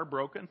 they are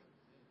broken.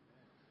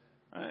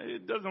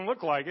 It doesn't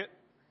look like it.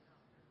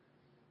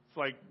 It's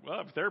like,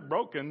 well, if they're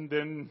broken,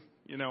 then,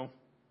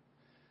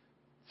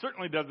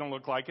 certainly doesn't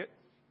look like it.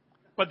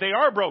 But they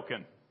are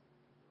broken.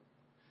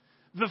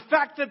 The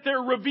fact that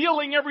they're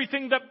revealing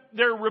everything that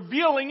they're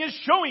revealing is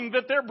showing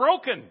that they're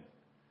broken.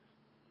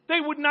 They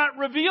would not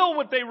reveal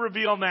what they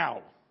reveal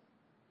now.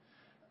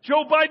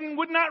 Joe Biden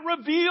would not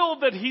reveal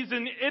that he's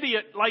an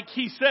idiot like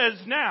he says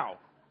now.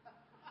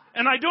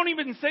 And I don't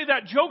even say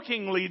that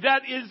jokingly.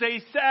 That is a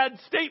sad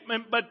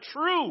statement, but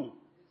true.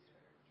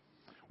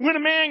 When a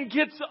man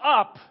gets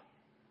up,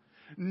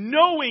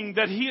 knowing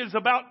that he is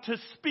about to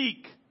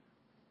speak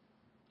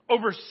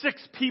over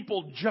 6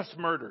 people just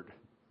murdered.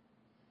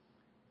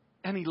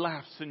 And he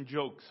laughs and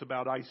jokes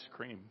about ice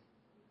cream.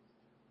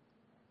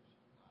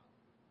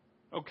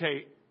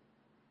 Okay,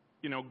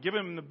 give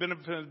him the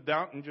benefit of the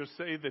doubt and just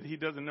say that he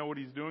doesn't know what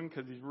he's doing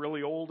because he's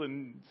really old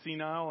and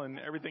senile and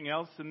everything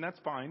else, and that's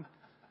fine.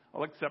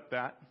 I'll accept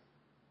that.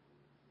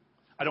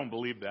 I don't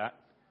believe that.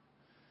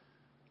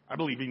 I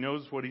believe he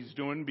knows what he's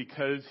doing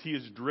because he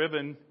is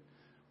driven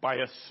by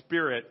a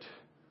spirit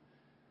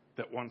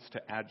that wants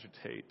to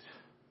agitate.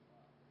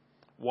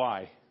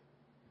 Why?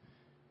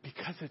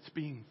 Because it's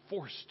being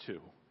forced to.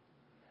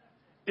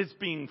 It's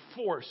being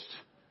forced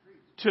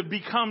to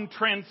become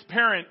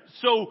transparent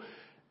so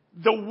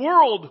the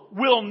world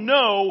will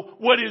know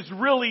what is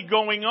really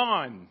going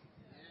on.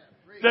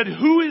 That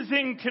who is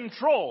in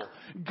control?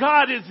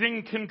 God is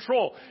in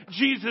control.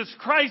 Jesus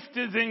Christ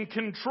is in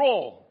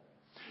control.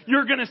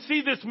 You're going to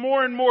see this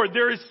more and more.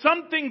 There is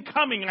something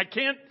coming. I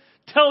can't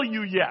tell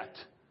you yet.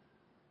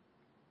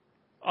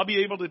 I'll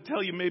be able to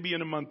tell you maybe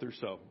in a month or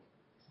so.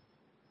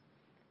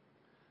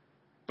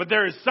 But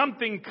there is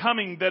something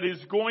coming that is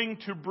going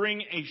to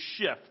bring a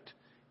shift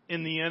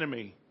in the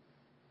enemy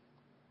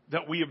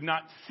that we have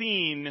not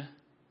seen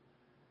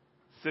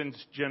since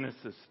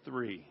Genesis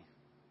 3.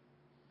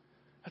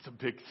 That's a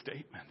big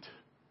statement.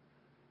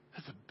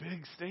 That's a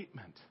big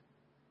statement.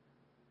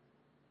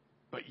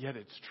 But yet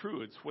it's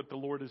true. It's what the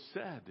Lord has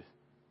said.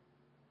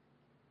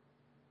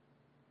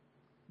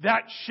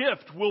 That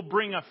shift will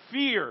bring a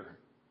fear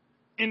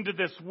into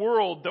this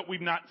world that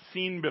we've not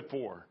seen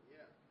before.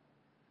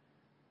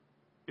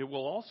 It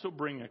will also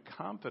bring a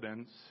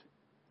confidence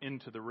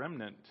into the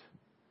remnant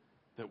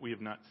that we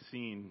have not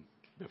seen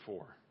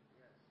before.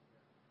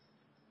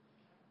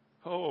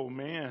 Oh,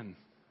 man.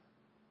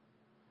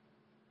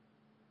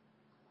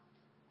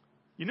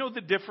 You know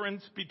the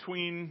difference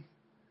between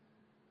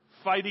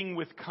fighting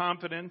with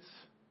confidence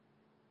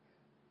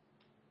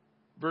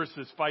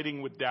versus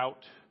fighting with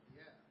doubt?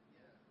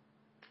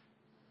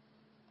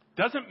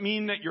 Doesn't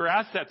mean that your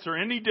assets are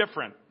any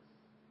different.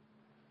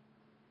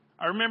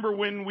 I remember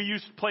when we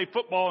used to play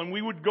football and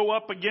we would go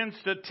up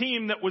against a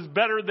team that was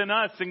better than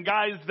us and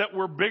guys that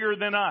were bigger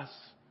than us.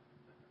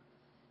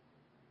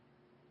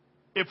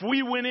 If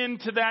we went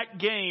into that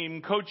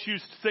game, Coach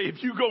used to say,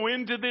 if you go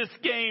into this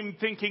game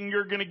thinking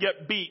you're going to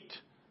get beat,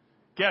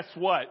 guess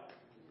what?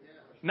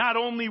 Not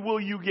only will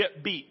you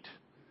get beat,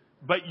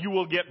 but you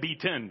will get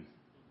beaten.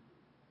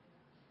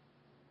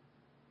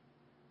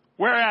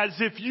 Whereas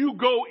if you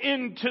go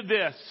into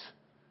this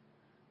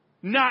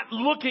not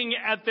looking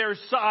at their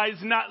size,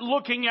 not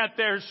looking at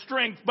their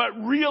strength, but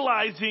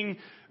realizing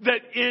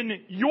that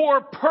in your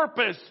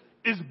purpose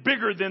is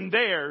bigger than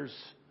theirs,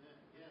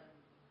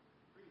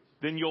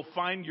 then you'll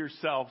find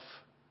yourself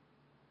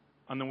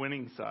on the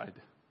winning side.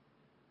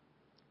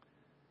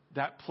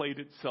 That played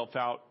itself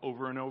out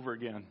over and over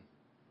again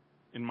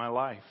in my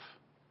life.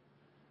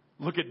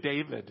 Look at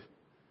David.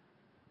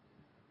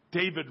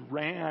 David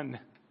ran,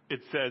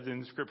 it says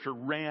in Scripture,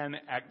 ran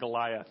at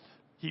Goliath.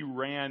 He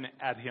ran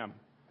at him.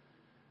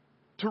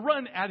 To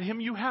run at him,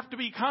 you have to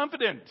be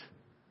confident.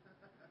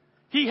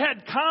 He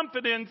had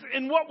confidence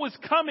in what was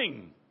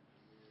coming.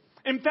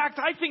 In fact,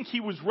 I think he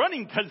was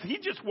running because he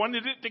just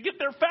wanted it to get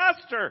there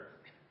faster.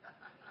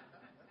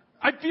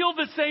 I feel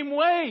the same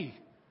way.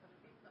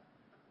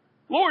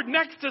 Lord,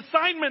 next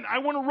assignment, I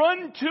want to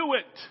run to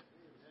it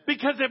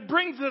because it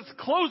brings us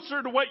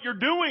closer to what you're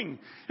doing.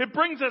 It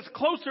brings us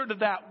closer to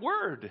that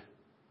word.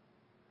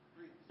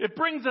 It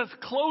brings us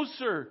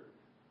closer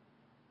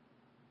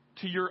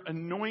to your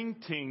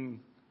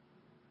anointing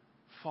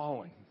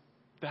falling,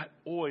 that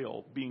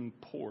oil being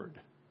poured.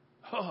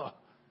 Oh,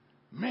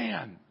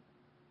 man.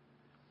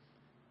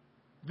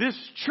 This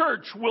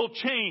church will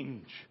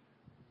change.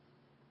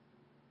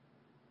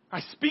 I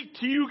speak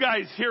to you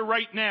guys here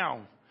right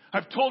now.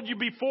 I've told you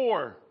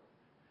before.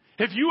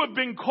 If you have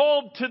been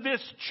called to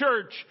this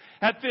church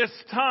at this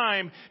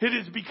time, it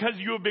is because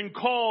you have been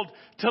called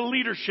to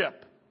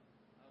leadership.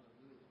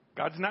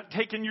 God's not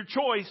taking your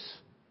choice.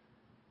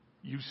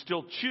 You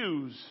still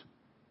choose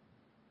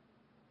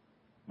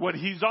what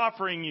He's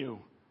offering you.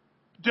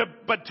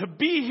 But to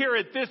be here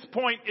at this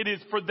point, it is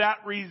for that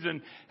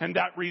reason and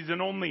that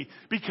reason only.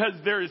 Because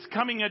there is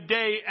coming a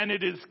day, and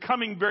it is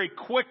coming very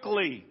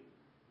quickly,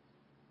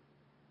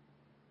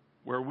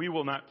 where we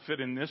will not fit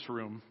in this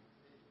room.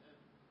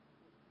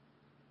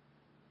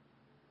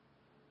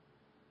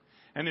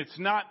 And it's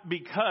not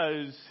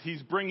because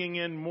He's bringing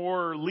in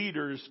more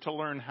leaders to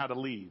learn how to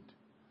lead.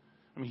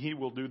 I mean, He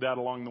will do that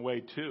along the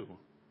way too.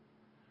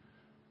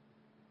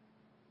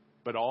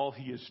 But all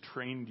He has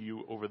trained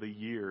you over the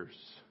years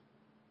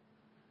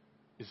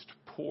is to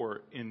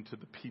pour into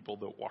the people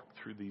that walk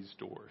through these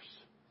doors.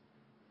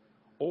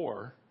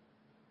 Or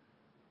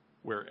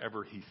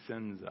wherever He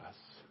sends us.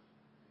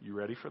 You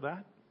ready for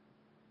that?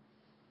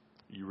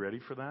 You ready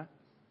for that?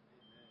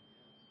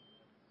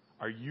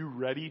 Are you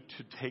ready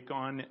to take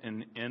on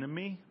an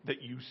enemy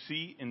that you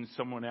see in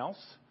someone else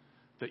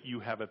that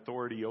you have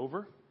authority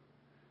over?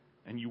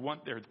 and you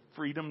want their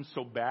freedom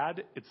so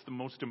bad, it's the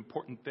most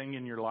important thing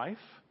in your life,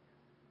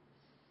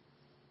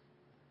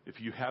 if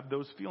you have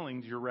those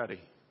feelings, you're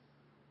ready.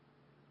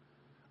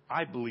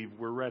 I believe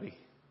we're ready.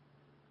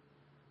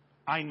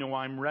 I know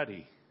I'm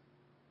ready.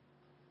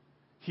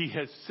 He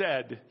has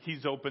said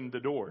He's opened the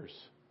doors.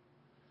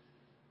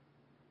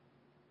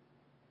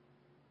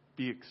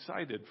 Be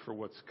excited for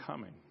what's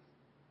coming.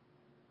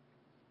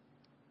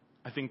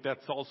 I think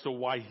that's also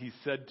why He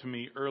said to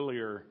me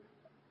earlier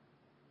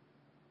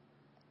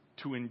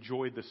to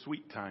enjoy the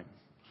sweet time,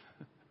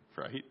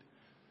 right?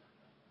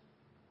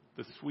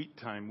 The sweet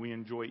time. We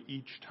enjoy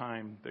each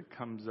time that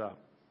comes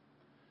up.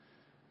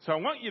 So I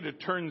want you to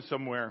turn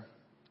somewhere.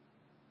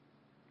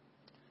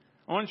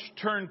 I want you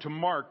to turn to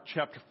Mark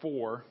chapter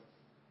 4.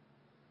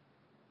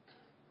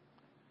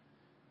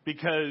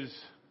 Because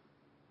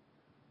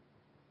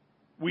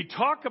we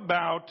talk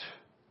about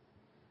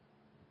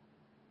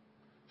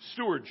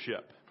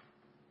stewardship.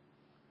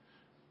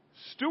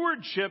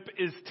 Stewardship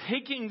is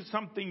taking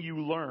something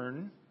you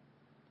learn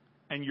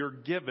and you're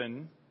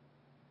given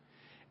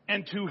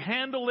and to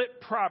handle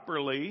it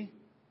properly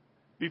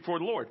before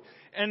the Lord.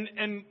 And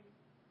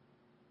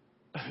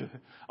I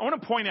want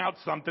to point out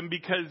something,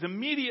 because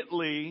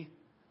immediately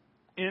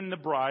in the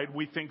bride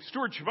we think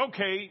stewardship,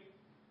 okay,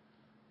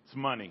 it's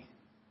money.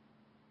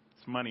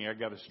 It's money. I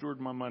got to steward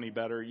my money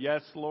better.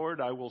 Yes, Lord,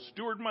 I will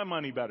steward my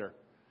money better.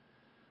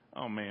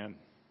 Oh, man.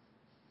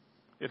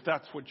 If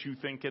that's what you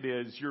think it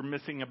is, you're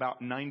missing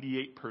about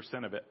 98%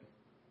 of it.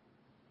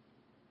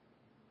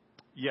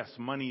 Yes,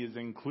 money is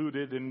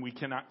included, and we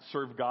cannot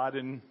serve God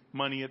and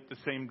money at the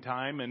same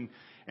time.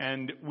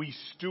 And we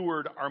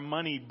steward our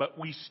money, but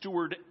we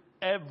steward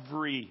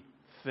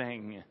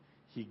everything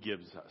He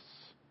gives us.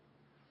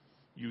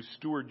 You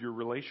steward your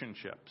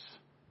relationships.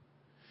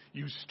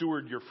 You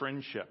steward your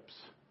friendships.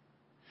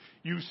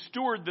 You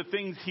steward the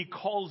things He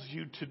calls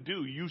you to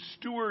do. You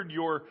steward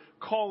your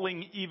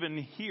calling even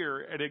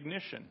here at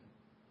Ignition.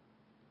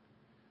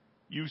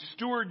 You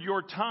steward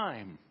your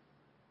time.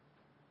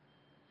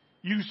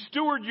 You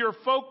steward your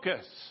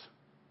focus.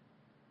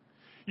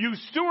 You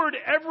steward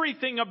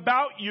everything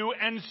about you,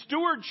 and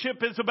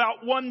stewardship is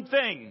about one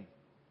thing.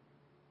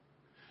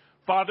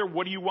 Father,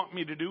 what do you want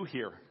me to do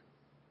here?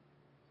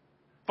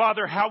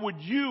 Father, how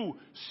would you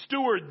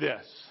steward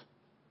this?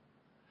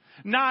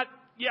 Not,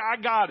 yeah, I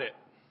got it.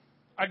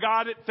 I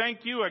got it. Thank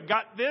you. I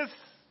got this.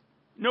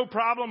 No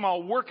problem.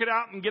 I'll work it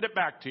out and get it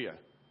back to you.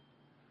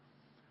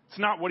 It's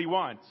not what He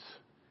wants.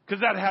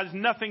 Because that has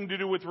nothing to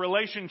do with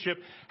relationship,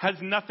 has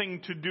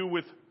nothing to do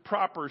with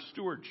proper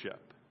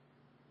stewardship.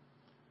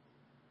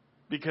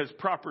 Because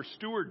proper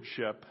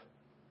stewardship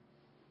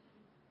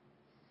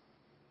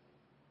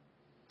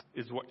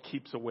is what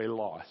keeps away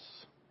loss.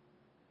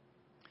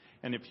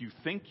 And if you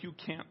think you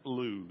can't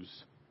lose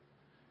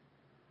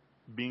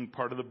being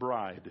part of the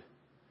bride,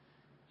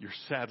 you're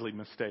sadly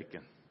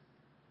mistaken.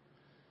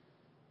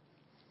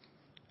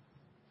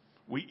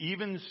 We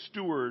even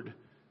steward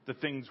the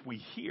things we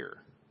hear.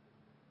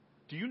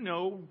 Do you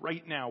know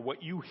right now,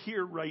 what you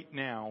hear right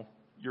now,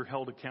 you're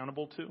held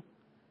accountable to?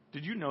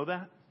 Did you know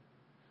that?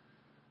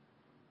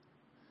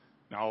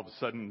 Now all of a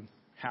sudden,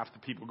 half the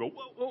people go,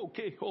 whoa,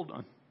 okay, hold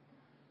on.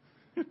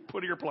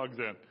 Put earplugs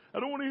in. I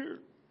don't want to hear.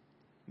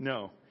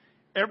 No.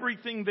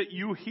 Everything that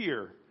you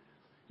hear,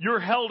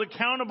 you're held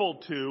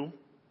accountable to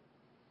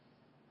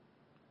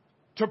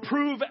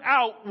prove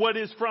out what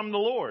is from the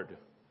Lord.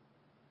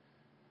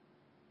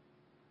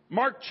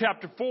 Mark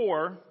chapter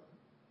 4,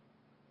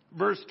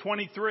 verse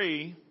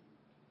 23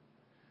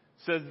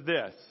 says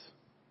this: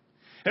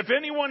 if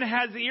anyone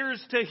has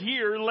ears to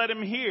hear, let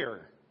him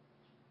hear.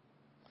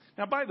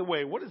 Now, by the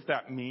way, what does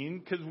that mean?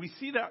 Because we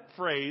see that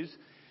phrase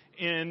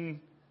in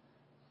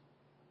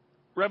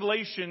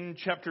Revelation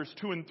chapters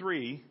 2 and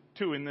 3,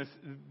 in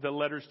the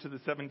letters to the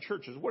 7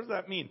 churches. What does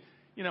that mean?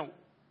 You know,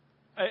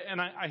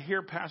 I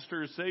hear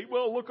pastors say,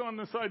 well, look on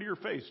the side of your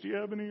face. Do you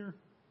have an ear?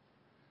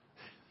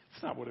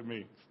 That's not what it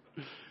means.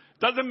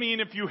 Doesn't mean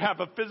if you have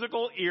a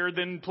physical ear,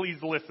 then please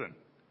listen.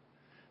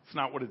 It's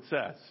not what it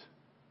says.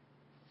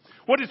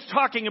 What it's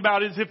talking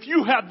about is if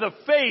you have the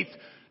faith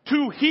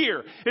to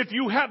hear, if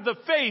you have the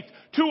faith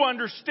to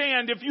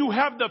understand, if you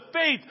have the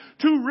faith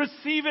to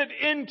receive it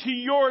into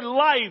your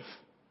life,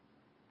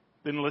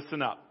 then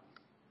listen up.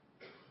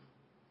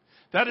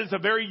 That is a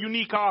very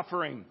unique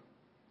offering,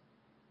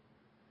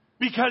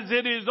 because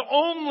it is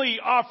only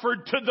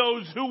offered to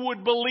those who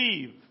would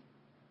believe,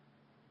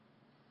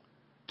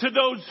 to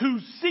those who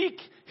seek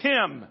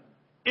Him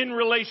in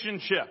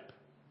relationship.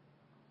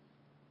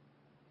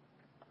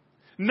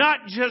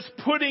 Not just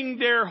putting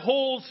their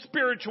whole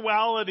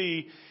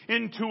spirituality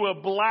into a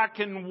black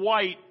and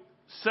white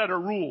set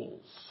of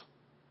rules.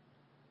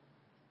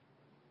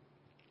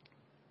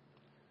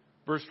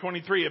 Verse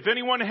 23, if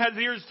anyone has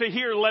ears to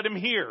hear, let him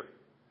hear.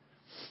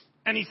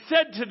 And He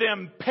said to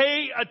them,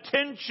 pay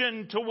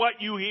attention to what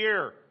you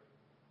hear.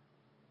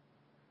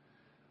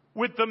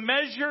 With the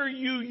measure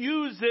you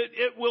use it,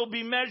 it will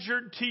be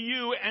measured to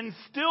you, and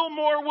still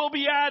more will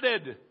be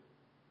added.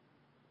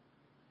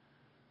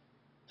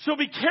 So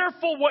be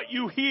careful what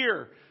you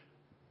hear.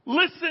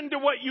 Listen to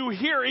what you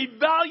hear.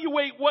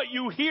 Evaluate what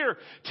you hear.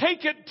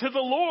 Take it to the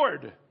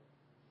Lord.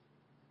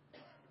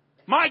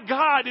 My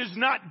God is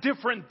not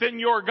different than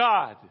your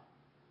God.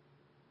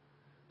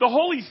 The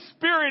Holy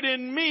Spirit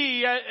in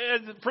me,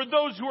 for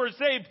those who are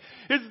saved,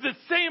 is the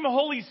same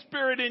Holy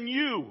Spirit in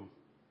you.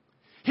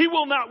 He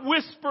will not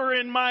whisper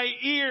in my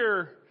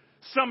ear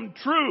some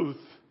truth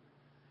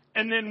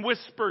and then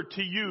whisper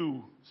to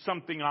you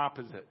something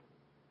opposite.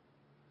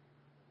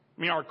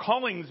 I mean, our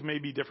callings may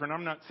be different.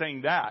 I'm not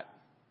saying that.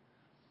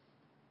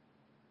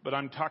 But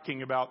I'm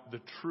talking about the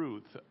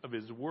truth of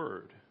His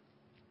Word.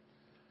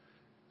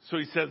 So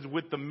He says,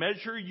 with the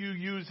measure you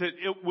use it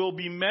will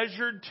be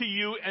measured to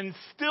you, and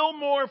still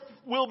more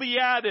will be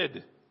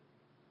added.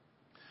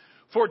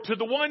 For to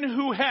the one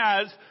who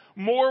has,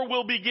 more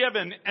will be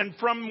given, and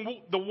from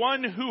the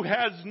one who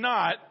has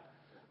not,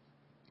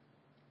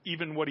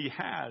 even what he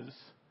has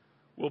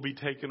will be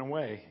taken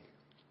away.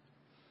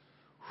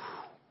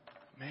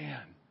 Whew,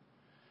 man.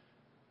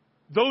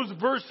 Those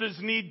verses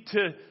need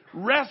to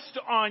rest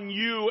on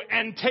you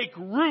and take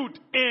root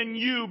in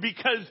you,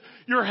 because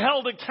you're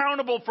held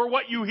accountable for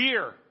what you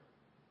hear.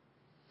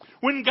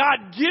 When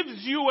God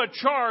gives you a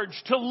charge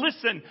to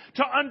listen,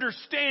 to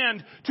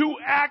understand, to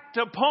act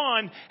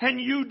upon, and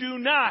you do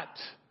not,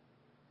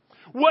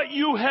 what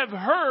you have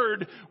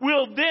heard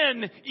will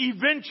then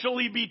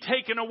eventually be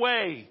taken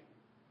away.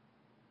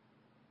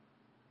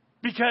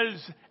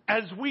 Because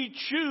as we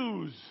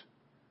choose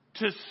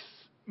to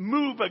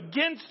move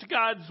against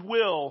God's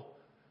will,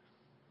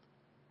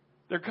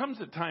 there comes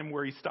a time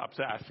where He stops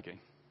asking.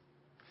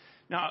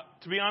 Now,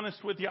 to be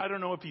honest with you, I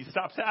don't know if He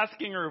stops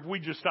asking or if we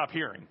just stop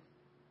hearing.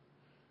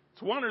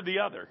 It's one or the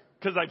other,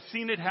 because I've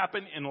seen it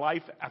happen in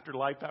life after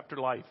life after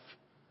life.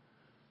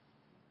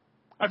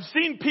 I've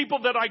seen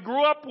people that I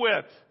grew up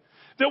with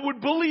that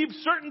would believe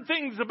certain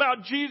things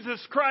about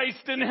Jesus Christ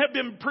and have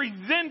been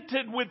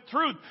presented with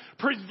truth,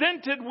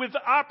 presented with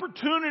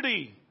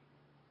opportunity,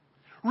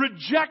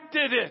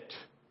 rejected it,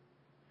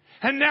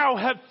 and now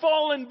have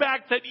fallen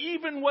back, that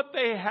even what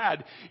they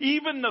had,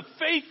 even the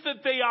faith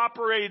that they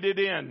operated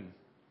in,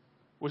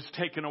 was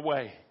taken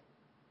away.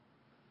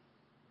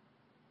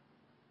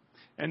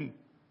 And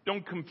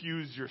don't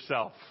confuse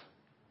yourself.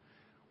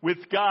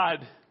 With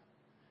God,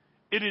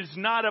 it is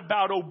not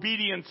about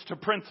obedience to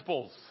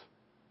principles.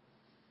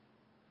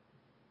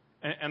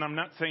 And I'm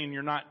not saying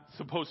you're not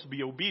supposed to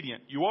be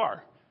obedient. You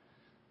are.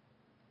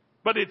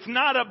 But it's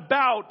not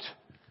about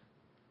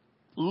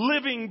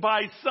living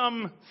by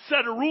some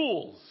set of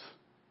rules.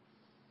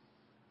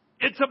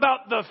 It's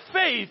about the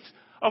faith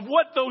of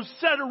what those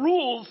set of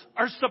rules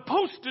are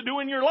supposed to do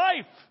in your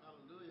life.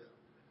 Hallelujah.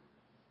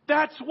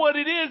 That's what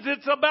it is.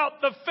 It's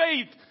about the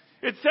faith.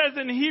 It says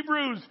in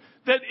Hebrews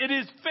that it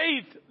is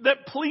faith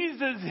that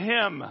pleases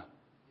Him.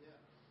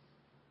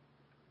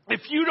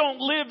 If you don't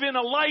live in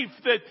a life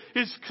that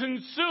is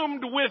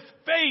consumed with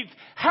faith,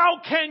 how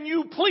can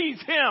you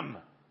please Him?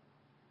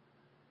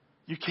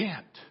 You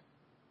can't.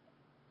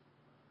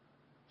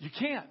 You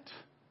can't.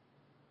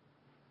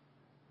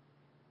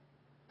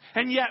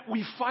 And yet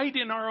we fight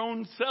in our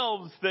own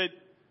selves that,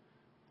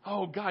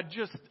 oh God,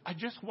 I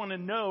just want to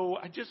know.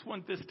 I just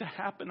want this to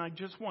happen. I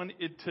just want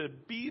it to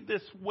be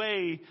this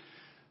way,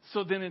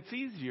 so then it's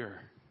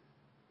easier.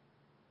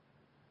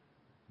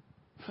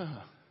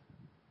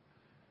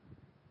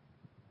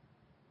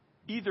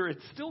 Either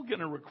it's still going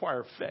to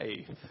require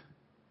faith,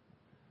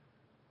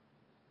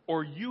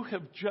 or you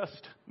have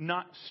just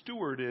not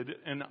stewarded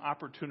an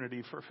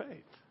opportunity for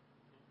faith.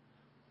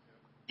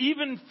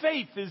 Even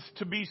faith is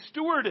to be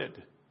stewarded.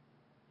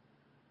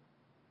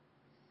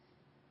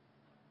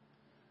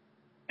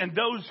 And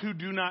those who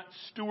do not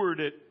steward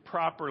it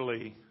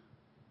properly,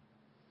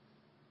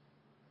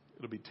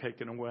 it'll be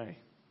taken away.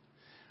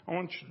 I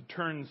want you to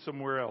turn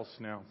somewhere else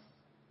now.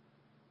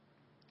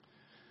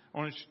 I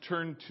want you to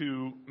turn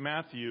to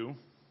Matthew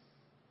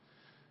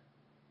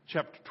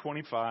chapter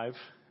 25.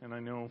 And I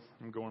know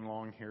I'm going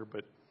long here,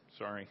 but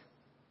sorry.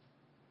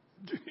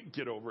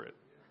 Get over it.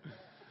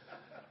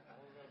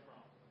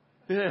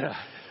 Yeah,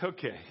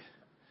 okay.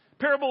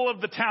 Parable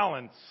of the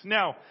talents.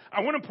 Now,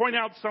 I want to point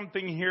out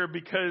something here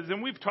because,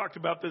 and we've talked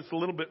about this a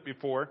little bit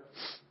before,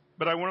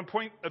 but I want to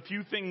point a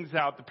few things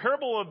out. The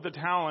parable of the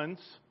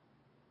talents,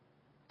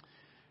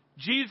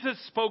 Jesus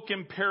spoke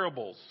in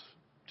parables.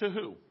 To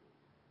who?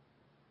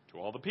 To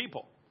all the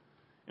people.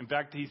 In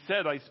fact, He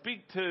said, I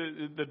speak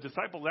to the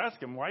disciples, ask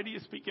Him, why do you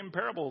speak in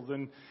parables?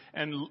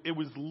 And it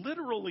was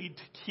literally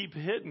to keep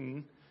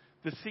hidden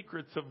the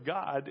secrets of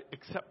God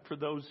except for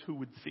those who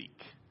would seek.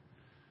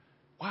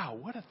 Wow,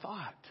 what a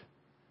thought.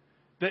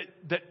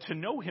 That to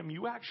know Him,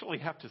 you actually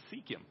have to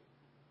seek Him.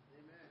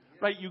 Amen. Yeah.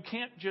 Right? You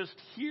can't just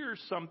hear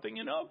something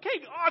and,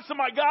 okay, awesome,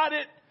 I got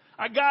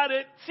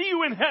it. See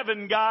you in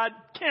heaven, God.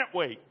 Can't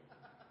wait.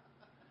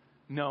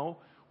 No,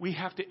 we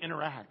have to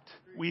interact.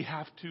 We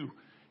have to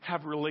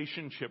have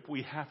relationship.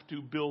 We have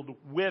to build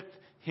with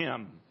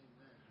Him.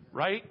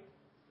 Right?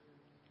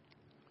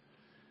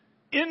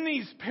 In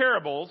these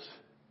parables,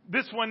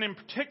 this one in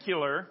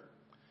particular,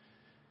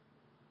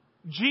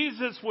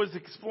 Jesus was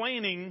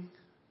explaining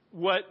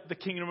what the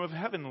kingdom of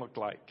heaven looked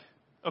like.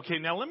 Okay,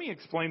 now let me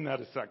explain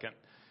that a second.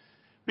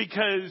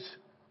 Because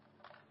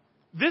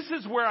this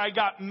is where I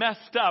got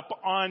messed up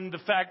on the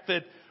fact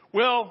that,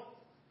 well,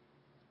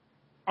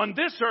 on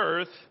this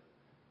earth,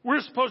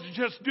 we're supposed to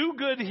just do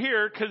good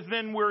here because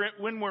then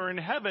when we're in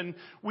heaven,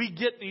 we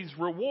get these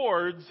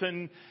rewards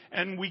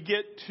and we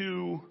get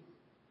to,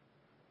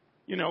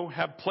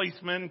 have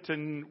placement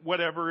and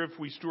whatever. If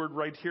we steward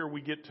right here,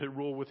 we get to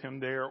rule with him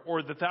there.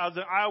 Or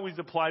I always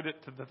applied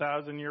it to the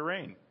 1,000-year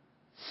reign.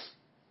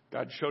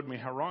 God showed me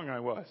how wrong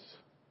I was.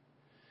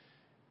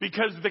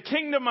 Because the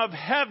kingdom of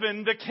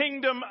heaven, the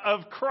kingdom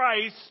of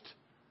Christ,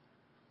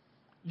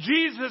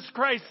 Jesus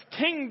Christ's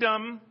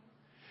kingdom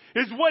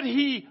is what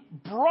he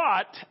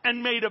brought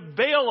and made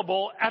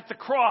available at the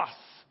cross.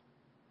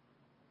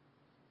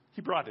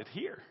 He brought it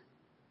here.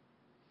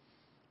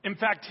 In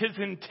fact, his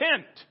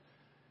intent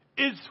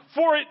is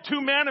for it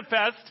to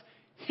manifest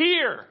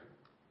here.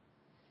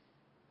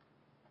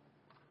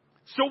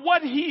 So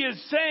what he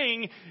is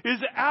saying is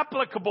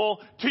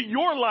applicable to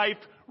your life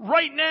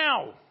right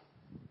now.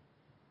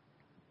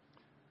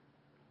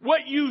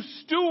 What you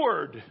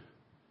steward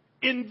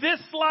in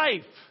this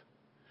life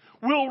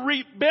will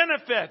reap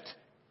benefit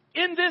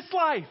in this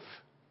life.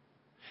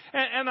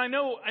 And I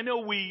know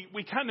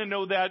we kind of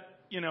know that,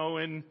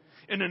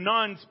 in a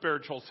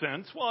non-spiritual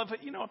sense. Well,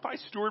 if I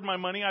steward my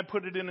money, I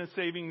put it in a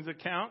savings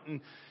account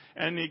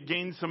and it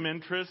gains some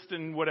interest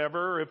and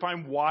whatever. If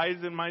I'm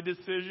wise in my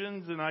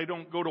decisions and I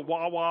don't go to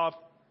Wawa,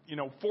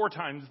 4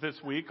 times this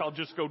week, I'll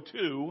just go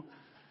 2.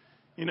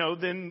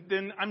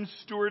 Then I'm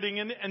stewarding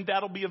and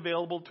that'll be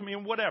available to me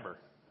and whatever,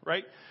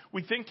 right?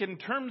 We think in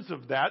terms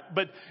of that,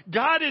 but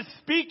God is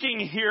speaking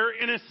here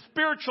in a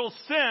spiritual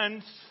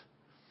sense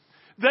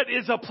that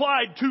is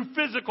applied to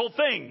physical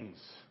things.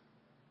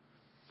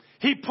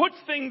 He puts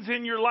things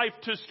in your life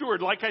to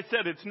steward. Like I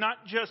said, it's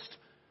not just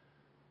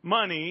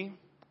money.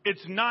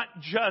 It's not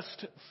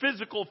just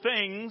physical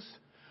things,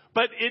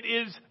 but it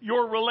is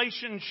your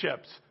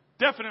relationships.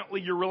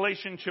 Definitely your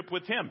relationship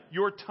with him,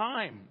 your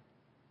time,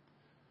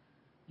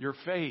 your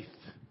faith,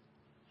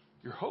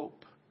 your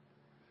hope.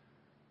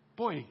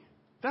 Boy,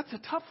 that's a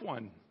tough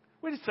one.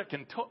 Wait a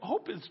second.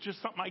 Hope is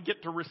just something I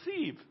get to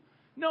receive.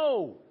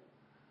 No.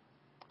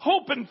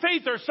 Hope and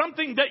faith are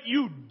something that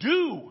you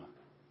do.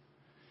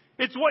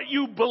 It's what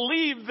you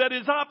believe that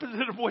is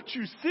opposite of what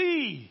you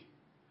see.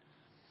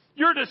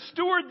 You're to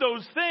steward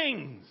those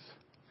things.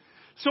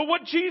 So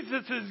what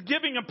Jesus is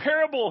giving a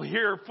parable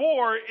here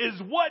for is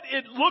what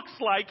it looks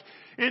like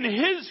in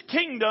his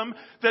kingdom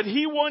that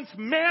he wants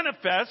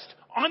manifest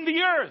on the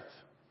earth.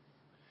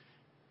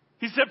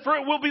 He said, for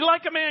it will be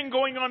like a man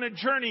going on a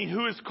journey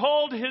who has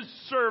called his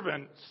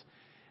servants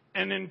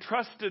and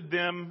entrusted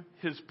them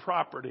his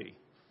property.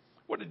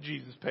 What did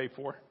Jesus pay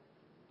for?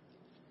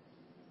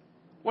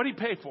 What did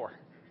he pay for?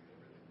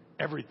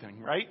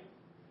 Everything, right?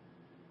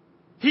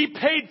 He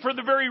paid for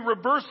the very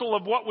reversal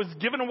of what was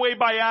given away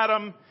by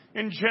Adam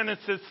in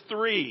Genesis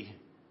 3.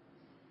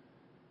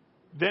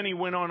 Then he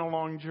went on a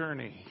long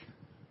journey.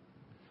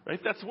 Right?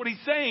 That's what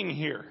he's saying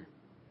here.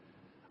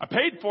 I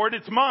paid for it.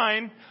 It's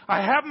mine.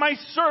 I have my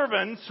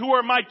servants who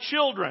are my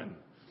children.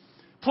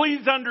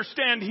 Please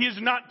understand, he is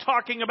not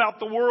talking about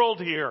the world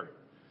here.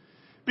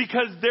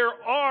 Because there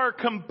are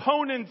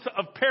components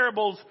of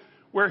parables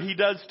where he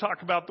does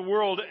talk about the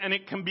world, and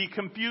it can be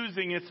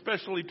confusing,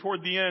 especially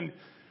toward the end,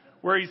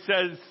 where he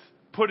says,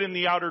 put in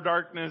the outer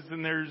darkness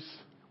and there's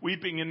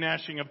weeping and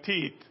gnashing of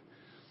teeth.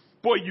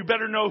 Boy, you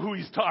better know who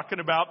he's talking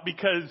about,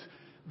 because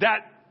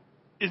that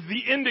is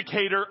the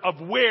indicator of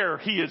where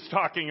he is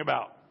talking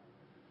about.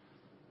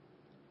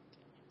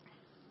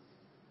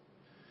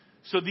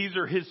 So these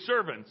are his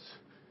servants.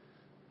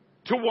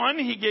 To one,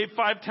 he gave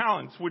 5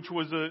 talents, which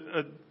was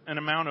an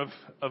amount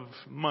of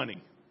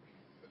money.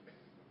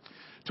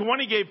 To one,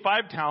 he gave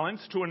 5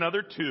 talents. To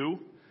another, 2.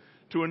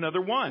 To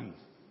another, 1.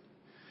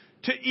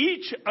 To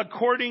each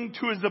according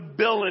to his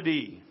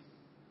ability.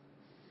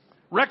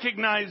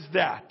 Recognize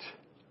that.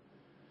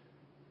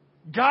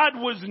 God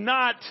was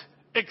not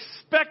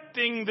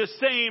expecting the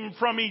same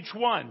from each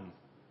one.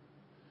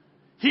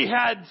 He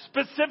had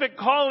specific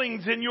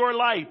callings in your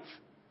life.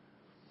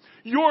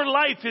 Your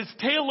life is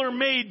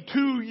tailor-made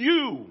to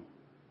you,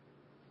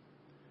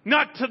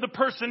 not to the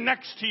person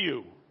next to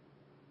you.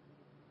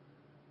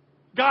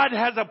 God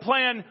has a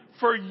plan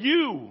for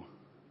you.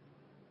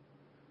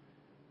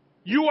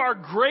 You are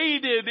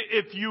graded,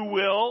 if you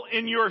will,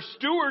 in your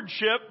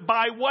stewardship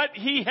by what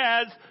he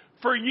has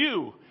for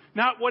you,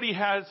 not what he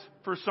has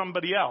for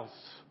somebody else.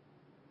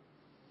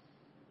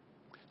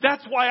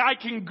 That's why I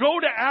can go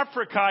to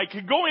Africa, I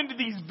can go into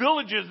these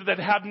villages that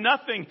have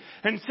nothing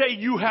and say,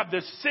 you have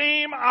the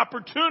same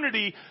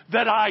opportunity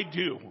that I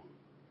do.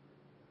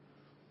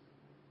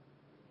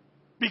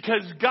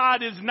 Because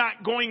God is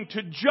not going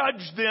to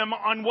judge them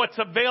on what's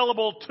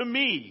available to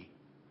me.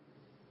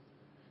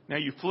 Now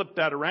you flip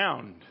that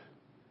around.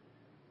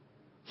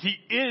 He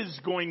is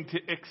going to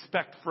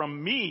expect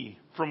from me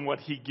from what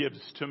he gives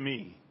to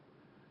me.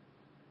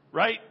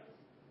 Right?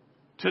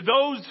 To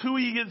those who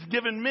he has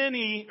given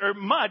many or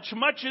much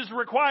is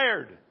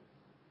required.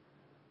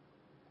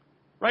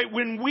 Right?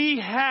 When we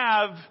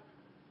have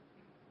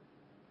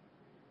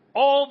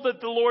all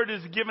that the Lord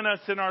has given us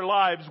in our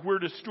lives, we're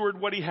to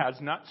steward what He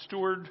has, not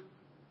steward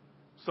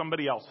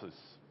somebody else's.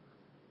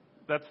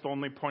 That's the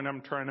only point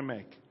I'm trying to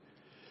make.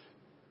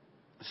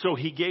 So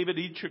He gave it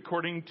each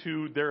according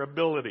to their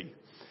ability.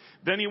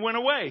 Then He went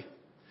away.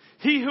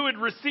 He who had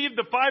received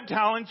the 5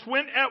 talents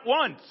went at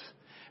once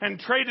and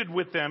traded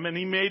with them, and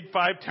he made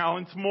 5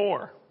 talents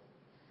more.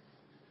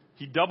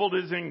 He doubled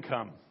his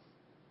income.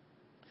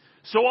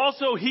 So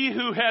also he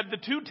who had the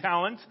 2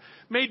 talents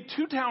made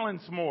 2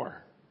 talents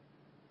more.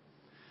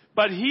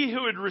 But he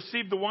who had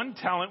received the 1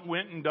 talent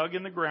went and dug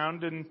in the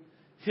ground and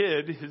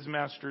hid his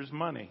master's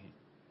money.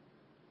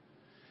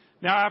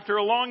 Now after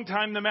a long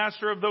time, the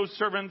master of those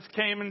servants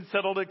came and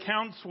settled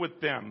accounts with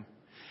them.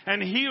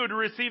 And he who had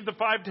received the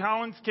 5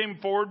 talents came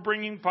forward,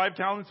 bringing 5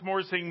 talents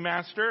more, saying,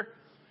 Master,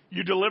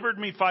 you delivered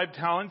me 5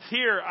 talents.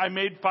 Here, I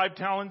made 5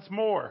 talents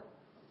more.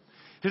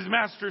 His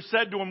master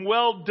said to him,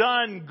 Well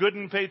done, good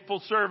and faithful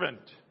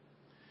servant.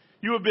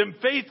 You have been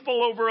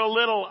faithful over a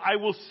little. I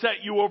will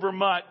set you over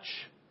much.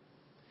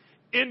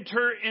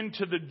 Enter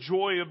into the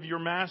joy of your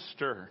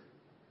master.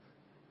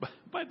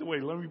 By the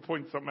way, let me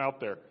point something out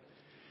there.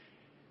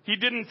 He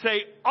didn't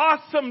say,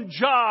 awesome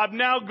job,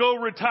 now go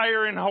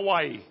retire in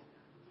Hawaii.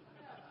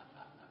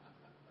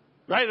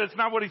 Right? That's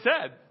not what he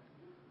said.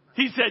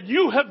 He said,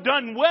 you have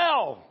done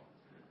well.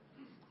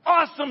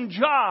 Awesome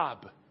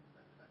job.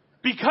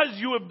 Because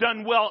you have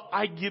done well,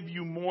 I give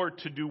you more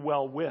to do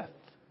well with.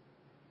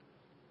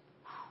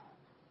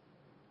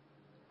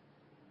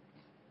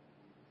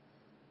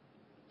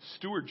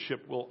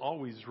 Stewardship will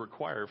always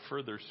require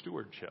further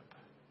stewardship.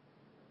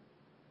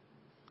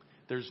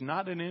 There's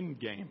not an end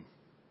game.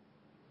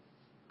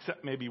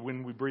 Except maybe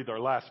when we breathe our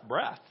last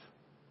breath.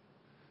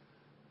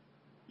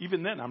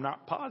 Even then, I'm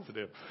not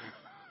positive.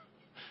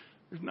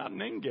 There's not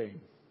an end game.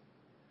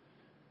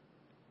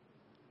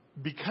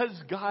 Because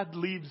God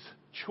leaves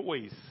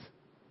choice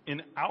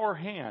in our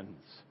hands,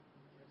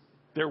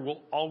 there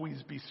will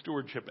always be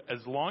stewardship.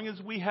 As long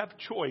as we have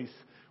choice,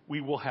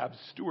 we will have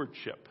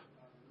stewardship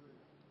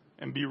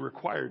and be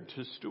required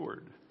to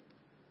steward.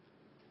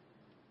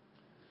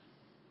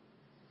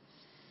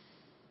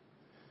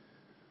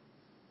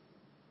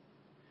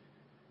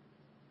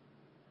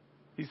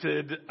 He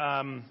said,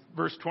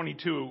 verse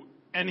 22,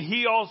 and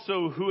he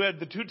also who had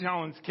the 2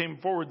 talents came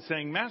forward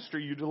saying, Master,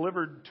 you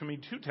delivered to me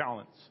 2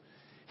 talents.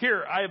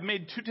 Here, I have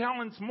made 2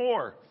 talents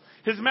more.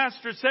 His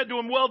master said to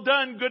him, Well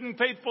done, good and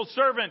faithful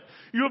servant.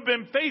 You have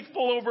been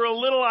faithful over a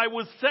little. I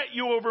will set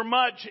you over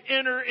much.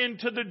 Enter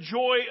into the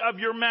joy of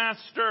your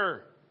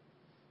master.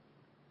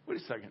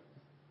 Wait a second.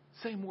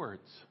 Same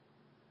words.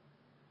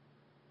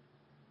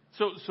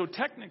 So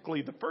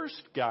technically, the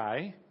first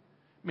guy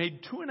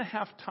made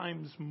 2.5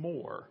 times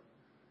more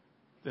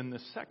than the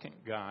second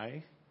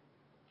guy,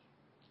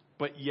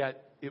 but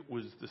yet it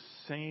was the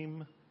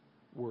same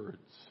words.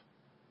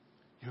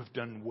 You have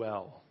done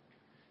well.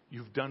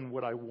 You've done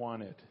what I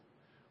wanted.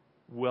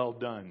 Well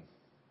done.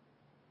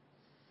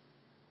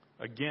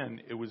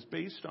 Again, it was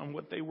based on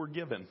what they were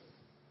given.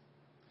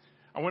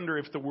 I wonder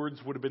if the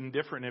words would have been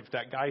different if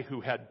that guy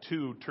who had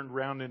 2 turned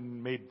around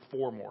and made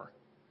 4 more.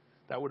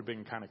 That would have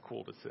been kind of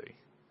cool to see.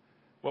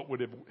 What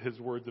would his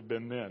words have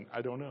been then?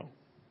 I don't know.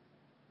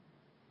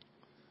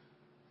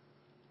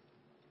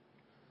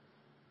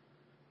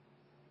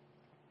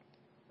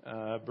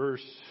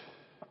 Verse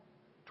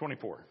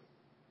 24.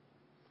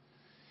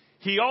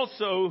 He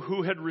also,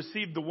 who had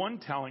received the 1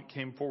 talent,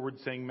 came forward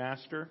saying,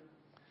 Master,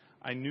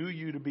 I knew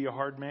you to be a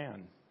hard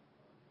man,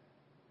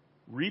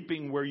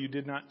 reaping where you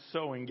did not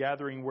sow and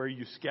gathering where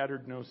you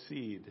scattered no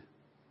seed.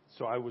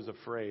 So I was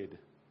afraid.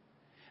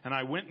 And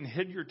I went and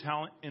hid your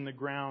talent in the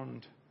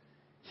ground.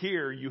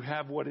 Here you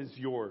have what is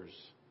yours.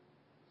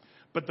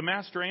 But the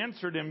master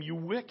answered him, You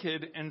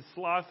wicked and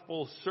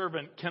slothful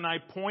servant, can I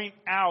point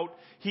out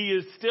he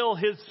is still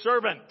his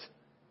servant?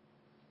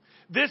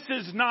 This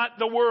is not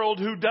the world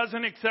who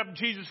doesn't accept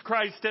Jesus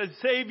Christ as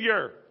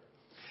Savior.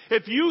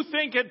 If you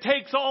think it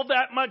takes all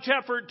that much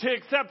effort to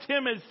accept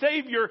Him as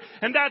Savior,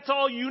 and that's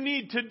all you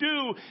need to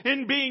do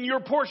in being your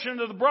portion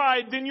of the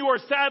bride, then you are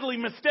sadly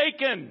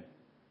mistaken.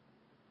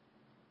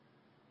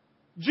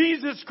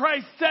 Jesus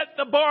Christ set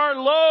the bar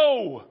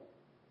low.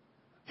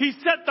 He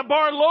set the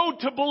bar low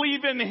to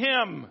believe in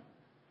Him.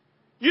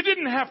 You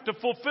didn't have to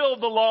fulfill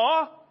the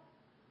law.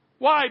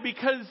 Why?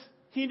 Because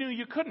He knew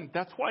you couldn't.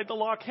 That's why the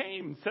law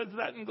came. It says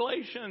that in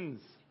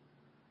Galatians.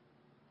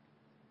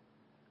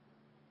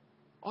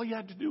 All you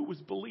had to do was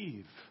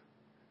believe.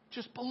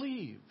 Just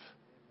believe.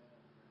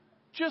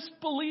 Just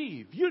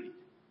believe.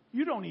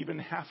 You don't even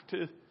have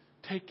to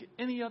take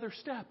any other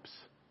steps.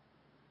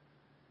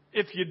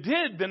 If you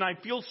did, then I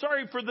feel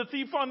sorry for the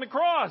thief on the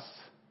cross.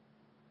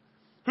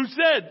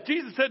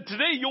 Jesus said,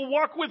 today you'll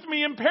walk with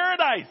me in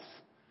paradise.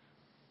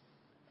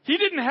 He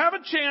didn't have a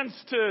chance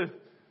to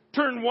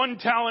turn 1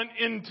 talent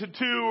into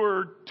 2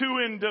 or 2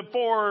 into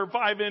 4 or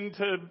 5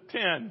 into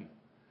 10.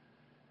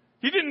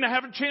 He didn't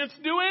have a chance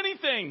to do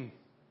anything.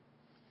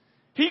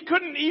 He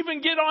couldn't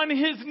even get on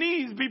his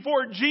knees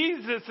before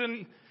Jesus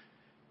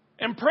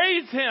and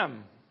praise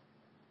Him.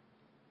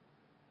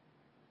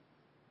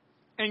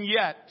 And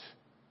yet,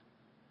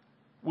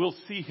 we'll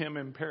see him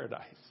in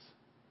paradise.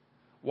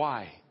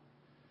 Why?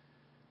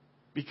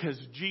 Because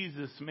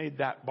Jesus made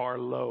that bar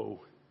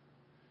low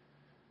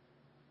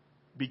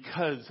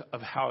because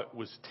of how it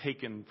was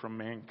taken from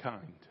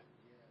mankind.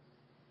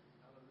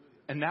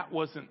 And that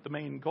wasn't the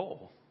main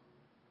goal.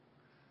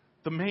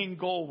 The main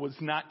goal was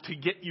not to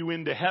get you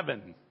into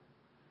heaven.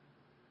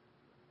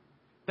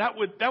 That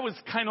was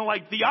kind of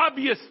like the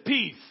obvious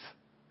piece.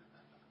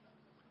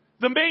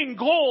 The main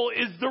goal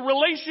is the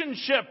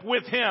relationship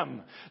with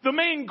him. The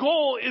main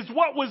goal is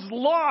what was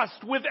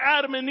lost with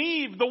Adam and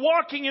Eve, the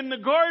walking in the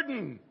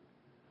garden,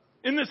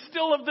 in the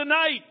still of the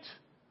night.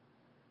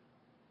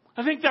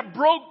 I think that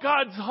broke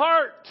God's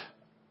heart.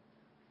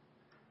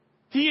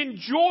 He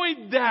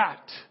enjoyed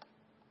that.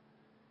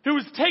 It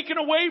was taken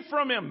away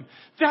from him.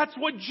 That's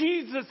what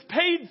Jesus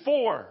paid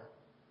for.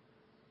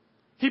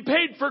 He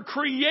paid for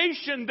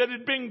creation that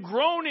had been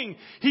groaning.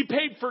 He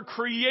paid for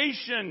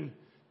creation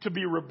to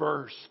be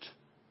reversed.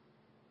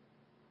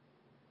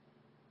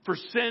 For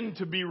sin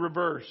to be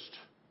reversed.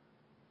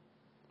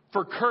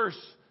 For curse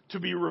to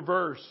be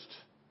reversed.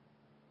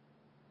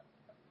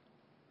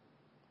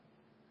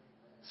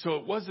 So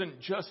it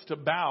wasn't just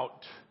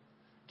about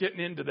getting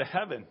into the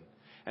heaven.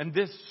 And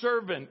this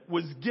servant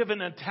was given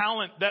a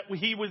talent that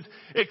he was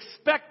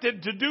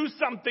expected to do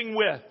something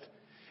with.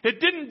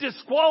 It didn't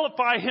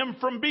disqualify him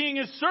from being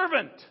his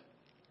servant.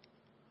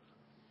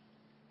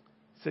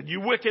 He said,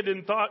 "You wicked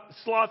and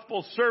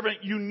slothful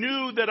servant, you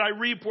knew that I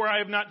reap where I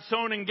have not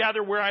sown and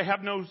gather where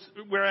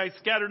I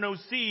scatter no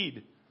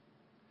seed.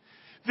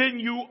 Then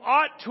you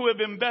ought to have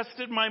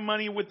invested my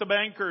money with the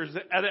bankers.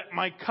 And at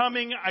my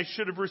coming, I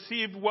should have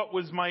received what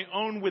was my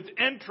own with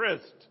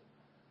interest.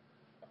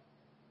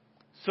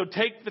 So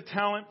take the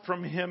talent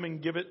from him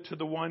and give it to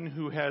the one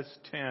who has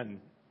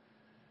 10.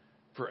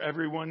 For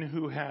everyone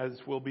who has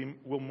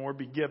will more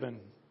be given,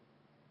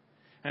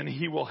 and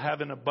he will have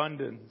an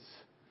abundance.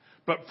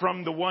 But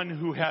from the one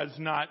who has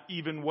not,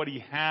 even what he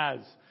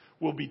has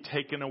will be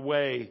taken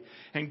away.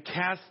 And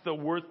cast the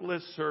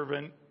worthless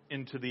servant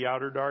into the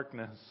outer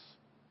darkness.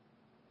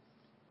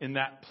 In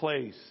that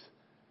place,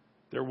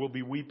 there will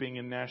be weeping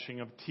and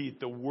gnashing of teeth."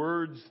 The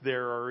words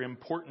there are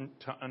important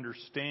to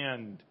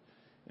understand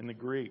in the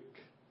Greek.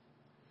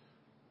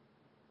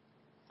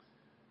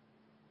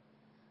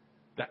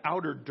 The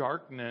outer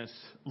darkness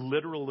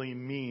literally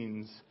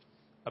means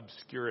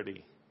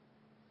obscurity.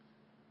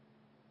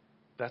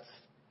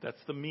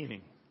 That's the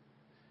meaning.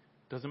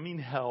 Doesn't mean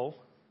hell.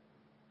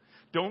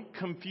 Don't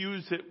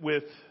confuse it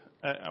with,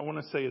 I want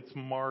to say it's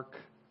Mark.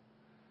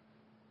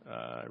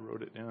 I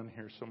wrote it down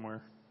here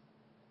somewhere.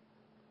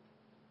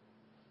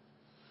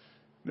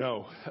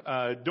 No,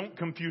 don't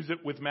confuse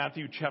it with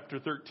Matthew chapter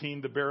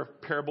 13, the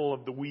parable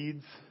of the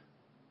weeds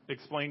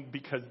explained,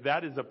 because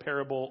that is a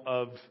parable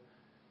of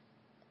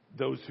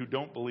those who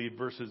don't believe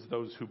versus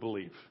those who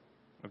believe.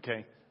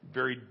 Okay?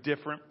 Very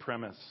different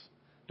premise.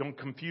 Don't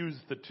confuse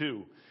the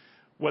two.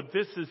 What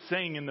this is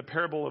saying in the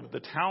parable of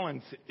the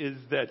talents is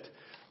that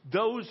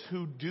those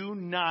who do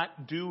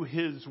not do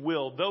his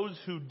will, those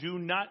who do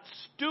not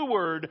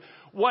steward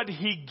what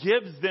he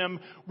gives them,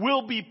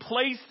 will be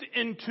placed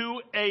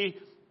into a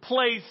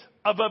place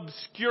of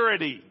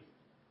obscurity.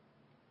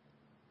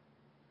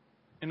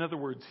 In other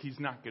words, he's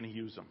not going to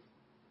use them.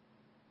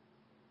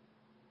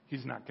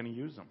 He's not going to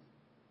use them.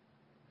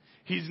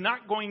 He's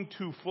not going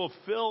to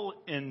fulfill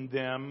in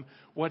them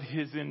what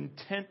his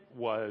intent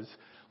was,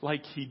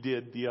 like he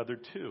did the other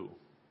two.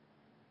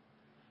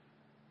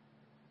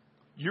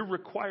 You're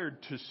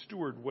required to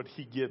steward what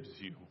he gives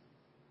you.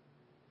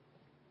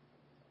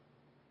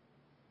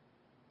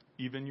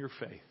 Even your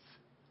faith,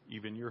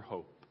 even your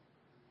hope.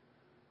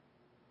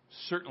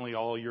 Certainly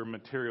all your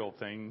material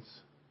things,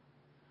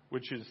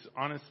 which is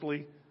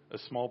honestly a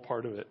small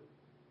part of it.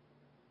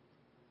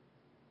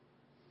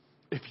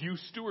 If you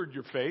steward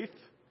your faith,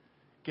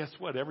 guess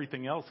what?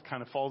 Everything else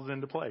kind of falls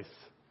into place.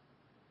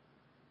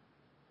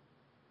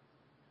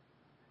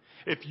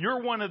 If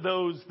you're one of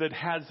those that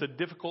has a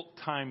difficult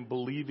time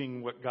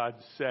believing what God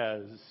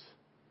says,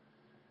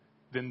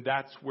 then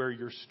that's where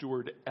your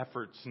steward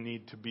efforts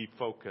need to be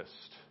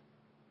focused.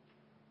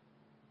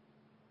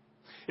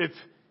 If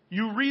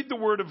you read the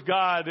Word of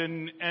God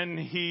and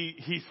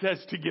He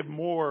says to give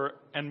more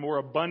and more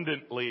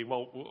abundantly,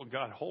 well,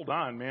 God, hold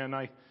on, man.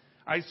 I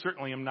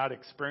certainly am not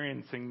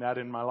experiencing that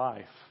in my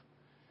life.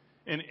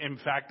 In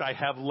fact, I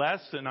have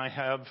less and I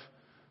have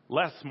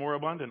less more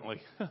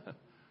abundantly.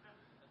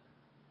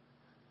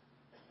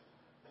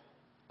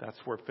 That's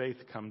where faith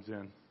comes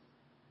in.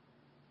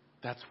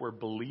 That's where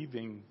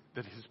believing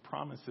that His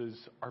promises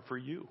are for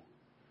you.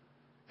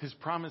 His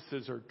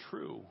promises are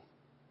true.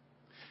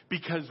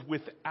 Because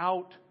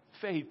without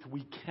faith,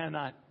 we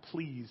cannot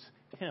please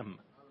Him.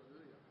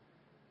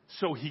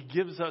 So He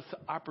gives us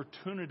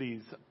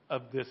opportunities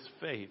of this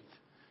faith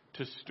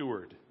to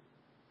steward.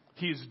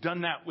 He has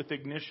done that with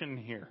Ignition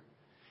here.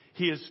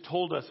 He has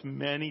told us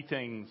many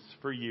things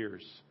for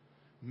years.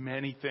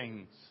 Many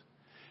things.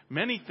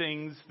 Many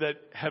things that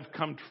have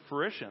come to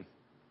fruition.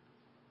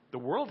 The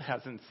world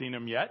hasn't seen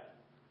them yet.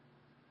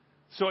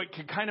 So it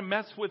can kind of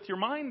mess with your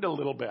mind a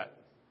little bit.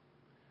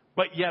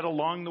 But yet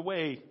along the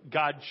way,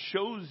 God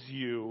shows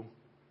you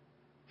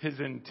his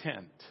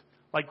intent.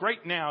 Like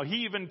right now,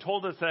 he even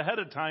told us ahead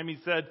of time, he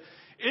said,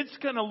 it's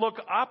going to look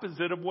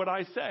opposite of what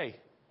I say.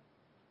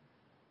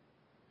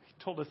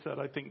 He told us that,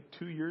 I think,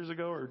 2 years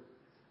ago or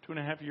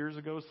 2.5 years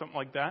ago, something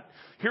like that.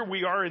 Here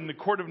we are in the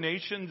court of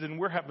nations, and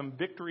we're having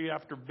victory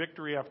after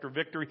victory after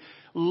victory.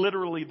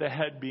 Literally the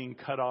head being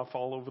cut off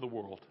all over the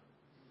world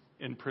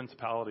in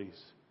principalities.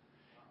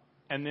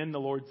 And then the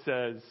Lord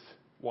says,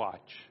 watch.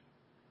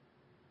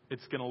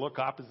 It's going to look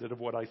opposite of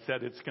what I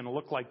said. It's going to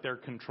look like they're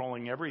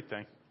controlling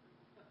everything.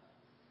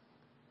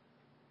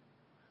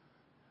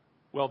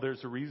 Well,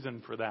 there's a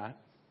reason for that.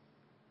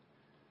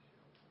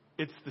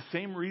 It's the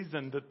same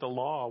reason that the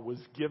law was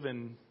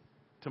given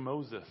to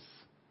Moses.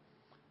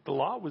 The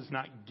law was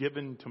not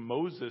given to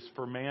Moses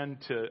for man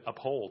to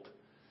uphold.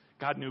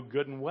 God knew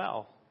good and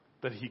well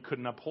that he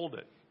couldn't uphold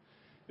it.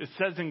 It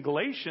says in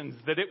Galatians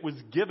that it was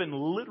given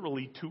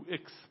literally to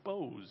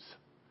expose.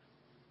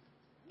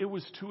 It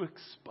was to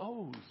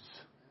expose.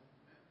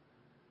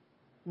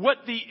 What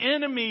the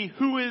enemy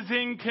who is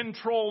in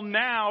control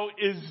now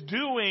is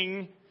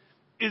doing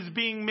is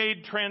being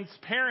made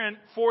transparent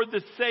for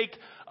the sake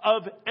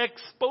of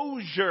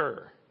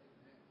exposure.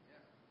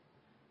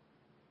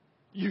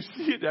 You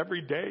see it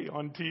every day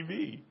on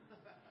TV.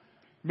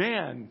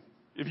 Man,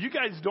 if you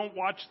guys don't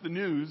watch the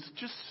news,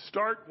 just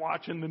start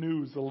watching the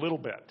news a little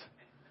bit.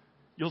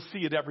 You'll see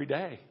it every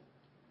day.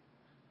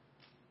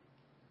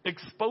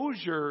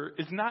 Exposure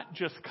is not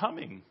just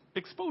coming.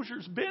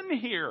 Exposure's been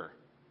here.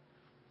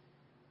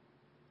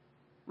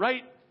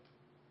 Right?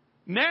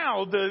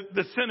 Now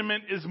the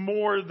sentiment is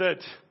more that,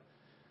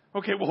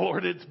 okay, well,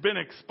 Lord, it's been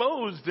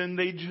exposed and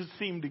they just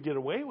seem to get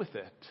away with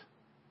it.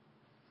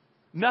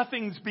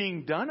 Nothing's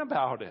being done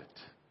about it.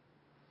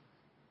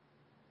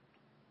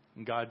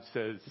 And God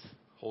says,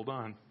 hold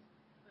on.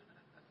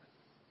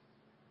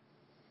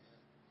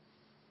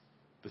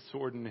 The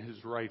sword in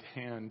his right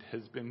hand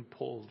has been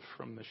pulled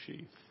from the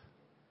sheath.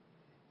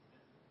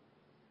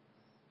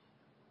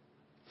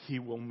 He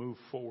will move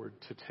forward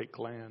to take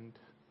land.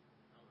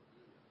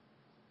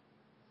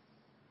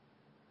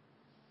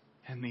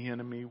 And the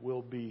enemy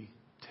will be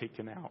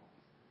taken out.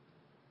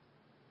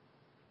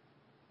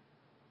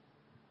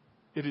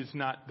 It is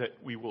not that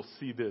we will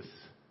see this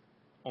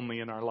only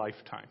in our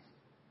lifetime.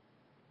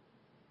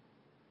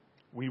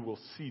 We will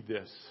see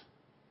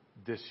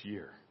this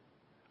year.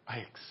 I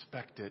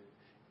expect it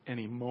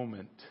any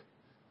moment.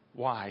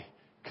 Why?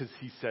 Because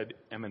he said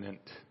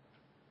imminent.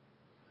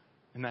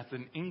 And that's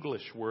an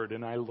English word,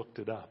 and I looked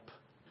it up.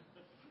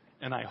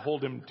 And I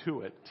hold him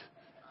to it.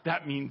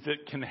 That means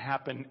it can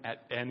happen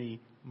at any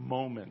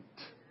moment.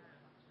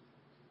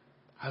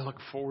 I look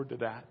forward to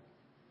that.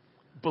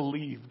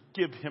 Believe.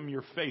 Give him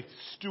your faith.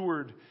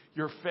 Steward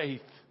your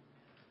faith.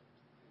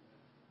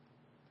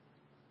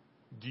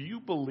 Do you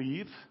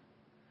believe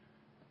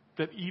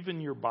that even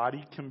your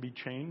body can be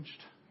changed?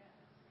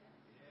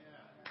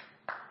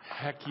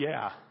 Heck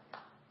yeah.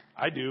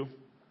 I do.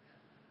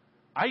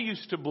 I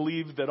used to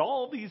believe that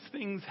all these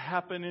things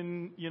happen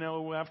in,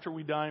 after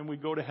we die and we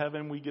go to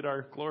heaven, we get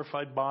our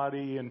glorified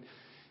body and,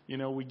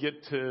 we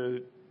get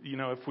to,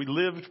 if we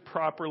lived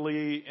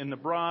properly in the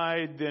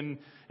bride and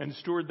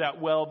steward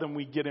that well, then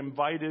we get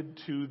invited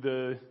to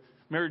the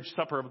marriage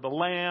supper of the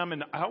Lamb.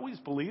 And I always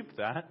believed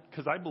that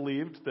because I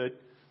believed that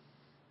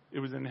it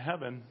was in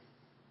heaven.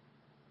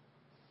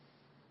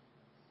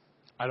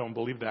 I don't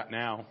believe that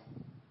now.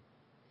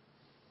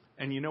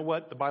 And you know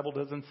what? The Bible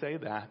doesn't say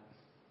that.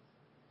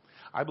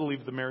 I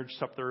believe the marriage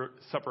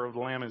supper of the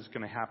Lamb is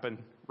going to happen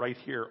right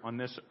here on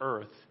this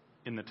earth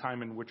in the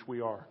time in which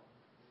we are.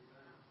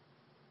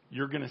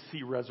 You're going to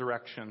see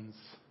resurrections.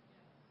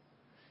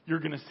 You're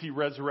going to see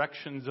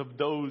resurrections of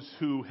those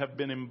who have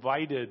been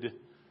invited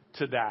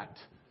to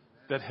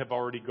that have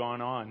already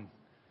gone on.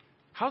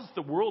 How's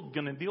the world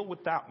going to deal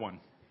with that one?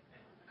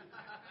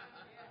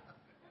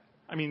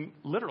 I mean,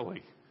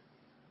 literally.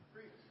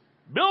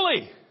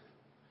 Billy,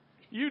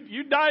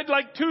 you died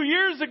like 2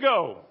 years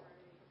ago.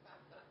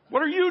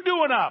 What are you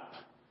doing up?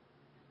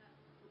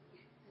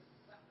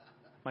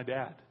 My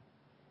dad.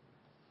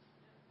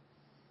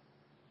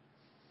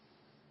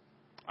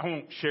 I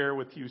won't share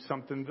with you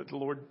something that the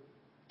Lord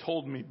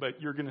told me,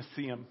 but you're going to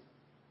see him.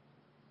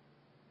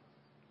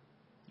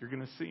 You're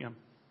going to see him.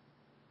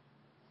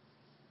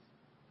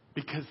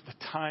 Because the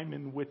time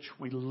in which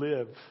we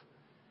live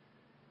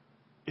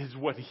is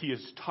what he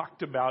has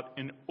talked about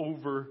in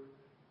over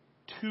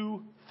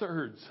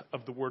 2/3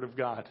 of the Word of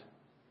God.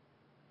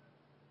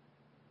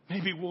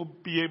 Maybe we'll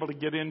be able to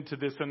get into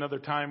this another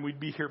time. We'd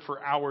be here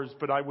for hours,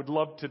 but I would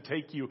love to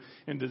take you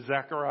into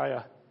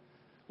Zechariah.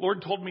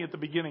 Lord told me at the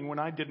beginning when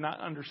I did not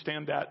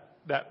understand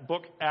that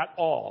book at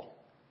all.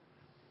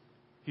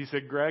 He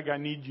said, Greg, I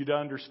need you to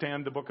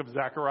understand the book of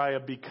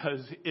Zechariah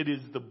because it is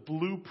the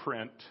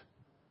blueprint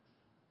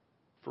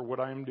for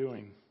what I am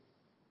doing.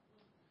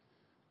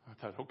 I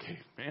thought, okay,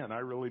 man, I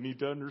really need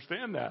to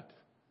understand that.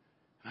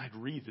 And I'd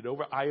read it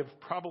over. I have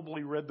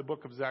probably read the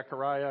book of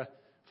Zechariah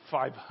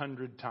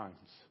 500 times.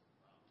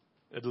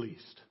 at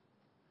least.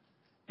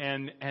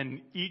 And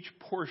each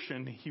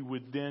portion he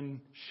would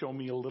then show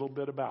me a little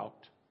bit about.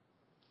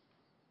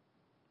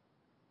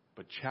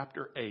 But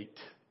chapter 8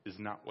 is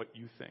not what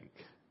you think.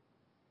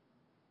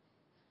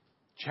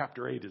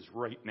 Chapter 8 is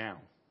right now.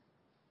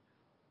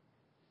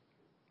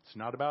 It's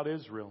not about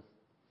Israel.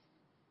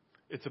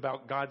 It's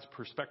about God's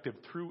perspective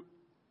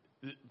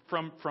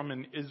from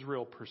an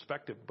Israel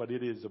perspective, but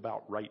it is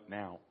about right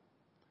now.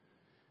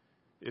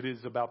 It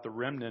is about the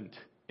remnant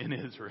in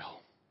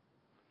Israel.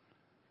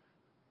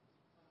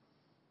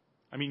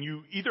 I mean,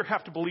 you either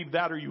have to believe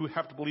that or you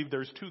have to believe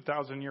there's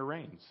 2,000-year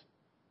reigns.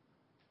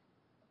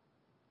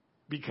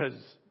 Because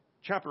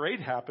chapter 8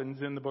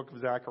 happens in the book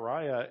of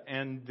Zechariah,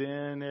 and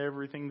then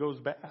everything goes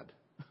bad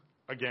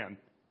again.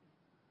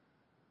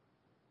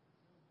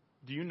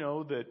 Do you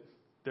know that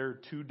there are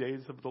 2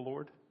 days of the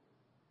Lord?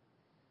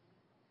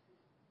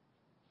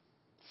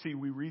 See,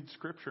 we read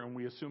Scripture and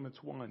we assume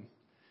it's one.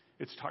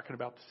 It's talking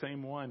about the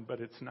same one, but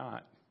it's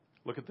not.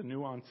 Look at the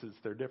nuances.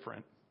 They're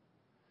different.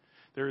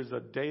 There is a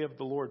day of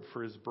the Lord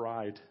for his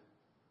bride.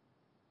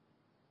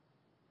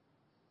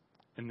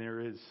 And there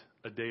is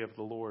a day of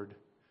the Lord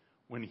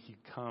when he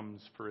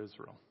comes for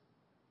Israel.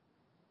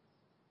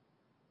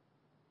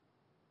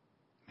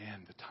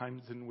 Man, the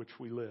times in which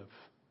we live.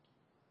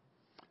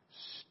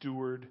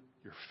 Steward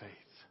your faith.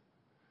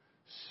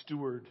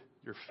 Steward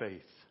your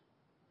faith.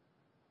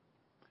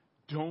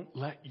 Don't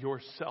let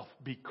yourself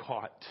be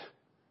caught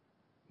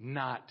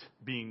not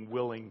being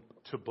willing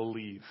to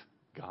believe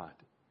God.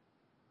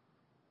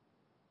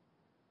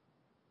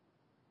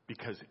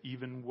 Because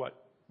even what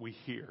we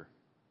hear,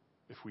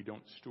 if we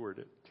don't steward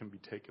it, can be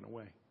taken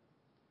away.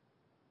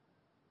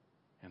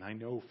 And I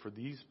know for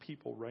these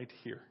people right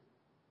here,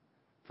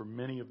 for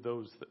many of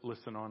those that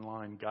listen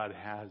online, God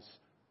has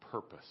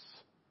purpose.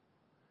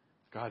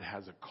 God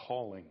has a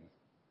calling.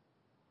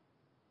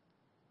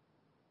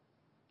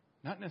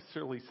 Not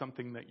necessarily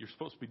something that you're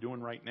supposed to be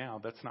doing right now.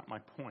 That's not my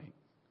point.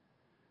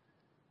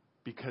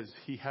 Because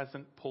he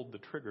hasn't pulled the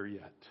trigger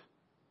yet.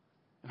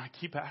 And I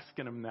keep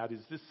asking him that.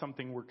 Is this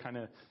something we're kind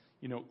of,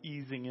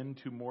 easing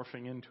into,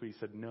 morphing into? He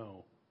said,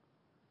 no.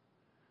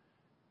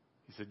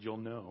 He said, you'll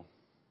know.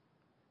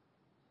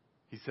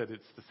 He said,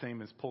 it's the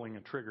same as pulling a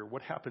trigger.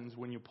 What happens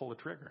when you pull a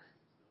trigger?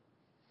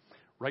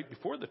 Right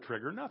before the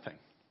trigger, nothing.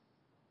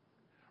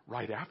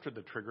 Right after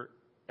the trigger,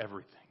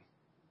 everything.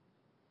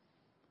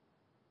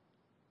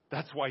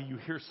 That's why you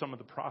hear some of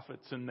the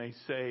prophets and they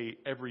say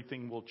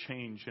everything will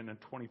change in a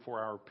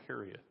 24-hour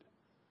period.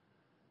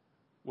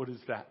 What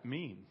does that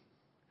mean?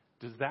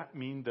 Does that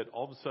mean that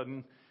all of a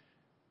sudden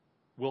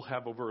we'll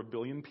have over 1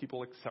 billion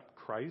people accept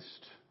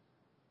Christ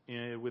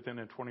within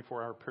a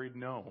 24-hour period?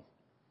 No.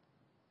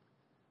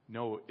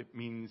 No, it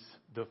means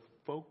the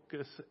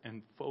focus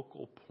and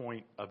focal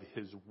point of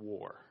his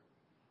war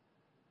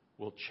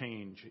will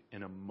change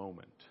in a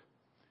moment.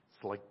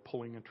 It's like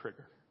pulling a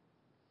trigger.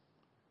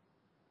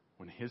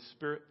 When his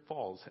Spirit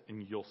falls,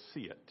 and you'll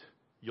see it,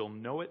 you'll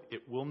know it.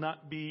 It will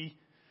not be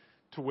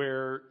to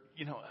where,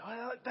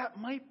 well, that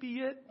might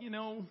be it,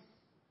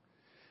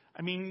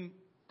 I mean,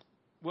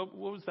 what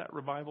was that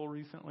revival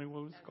recently?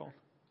 What was it called?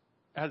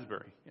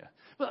 Asbury, yeah.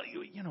 Well,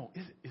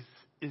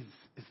 is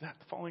that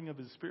the falling of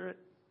his Spirit?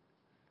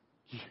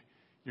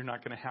 You're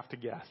not going to have to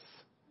guess.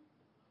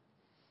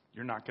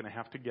 You're not going to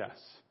have to guess.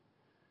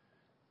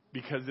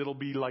 Because it'll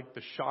be like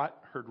the shot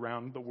heard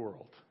round the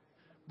world.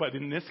 But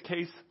in this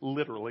case,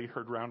 literally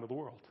heard round the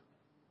world.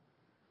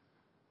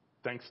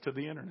 Thanks to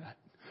the internet.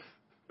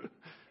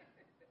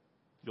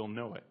 You'll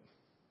know it.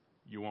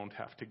 You won't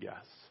have to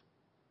guess.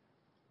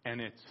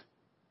 And it's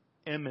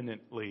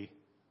imminently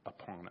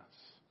upon us.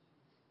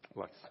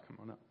 Lex, come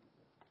on up.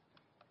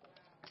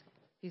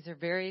 These are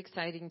very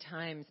exciting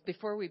times.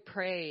 Before we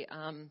pray,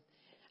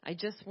 I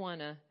just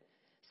want to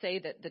say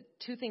that the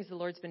 2 things the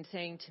Lord's been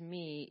saying to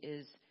me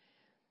is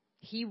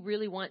he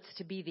really wants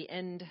to be the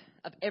end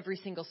of every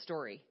single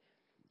story.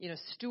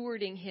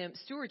 Stewarding him,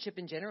 stewardship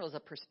in general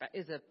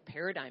is a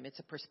paradigm. It's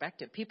a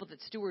perspective. People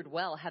that steward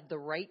well have the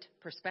right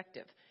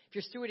perspective. If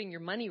you're stewarding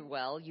your money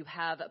well, you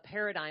have a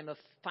paradigm of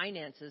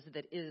finances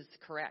that is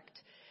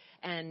correct.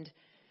 And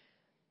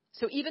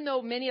so even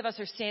though many of us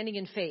are standing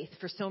in faith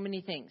for so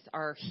many things,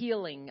 our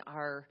healing,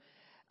 our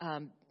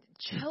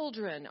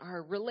children,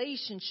 our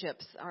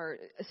relationships, our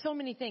so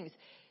many things,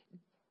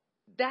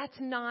 that's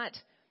not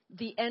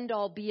the end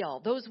all be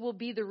all. Those will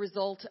be the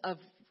result of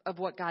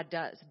what God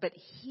does. But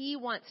he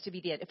wants to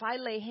be the end. If I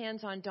lay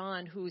hands on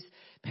Dawn, who's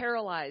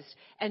paralyzed,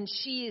 and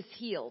she is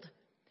healed,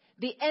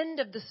 the end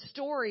of the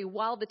story,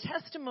 while the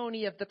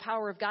testimony of the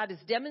power of God is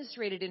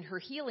demonstrated in her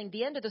healing,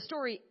 the end of the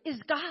story is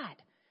God.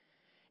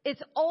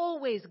 It's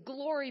always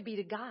glory be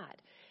to God.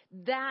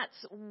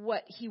 That's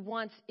what he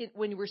wants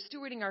when we're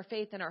stewarding our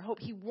faith and our hope.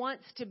 He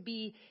wants to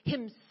be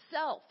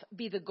himself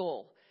be the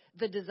goal,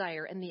 the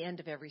desire, and the end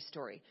of every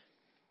story.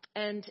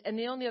 And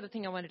the only other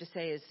thing I wanted to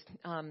say is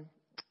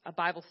a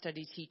Bible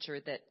study teacher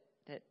that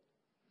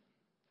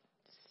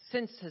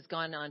since has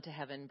gone on to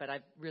heaven, but I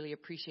really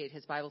appreciate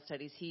his Bible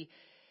studies. He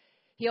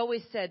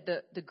always said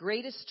the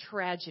greatest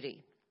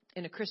tragedy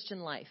in a Christian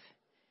life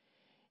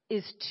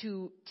is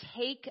to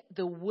take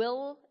the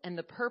will and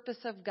the purpose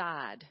of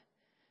God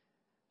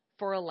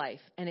for a life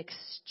and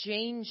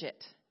exchange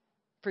it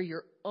for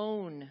your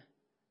own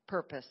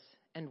purpose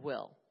and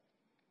will.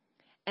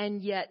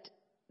 And yet,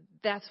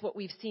 that's what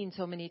we've seen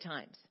so many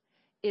times.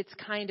 It's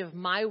kind of,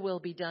 my will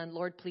be done,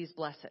 Lord, please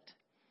bless it.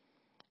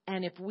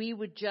 And if we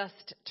would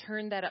just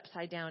turn that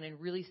upside down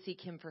and really seek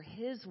him for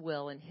his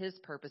will and his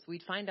purpose,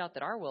 we'd find out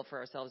that our will for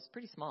ourselves is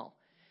pretty small,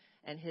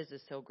 and his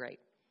is so great.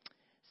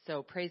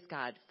 So praise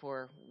God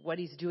for what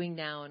he's doing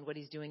now and what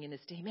he's doing in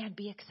this day. Man,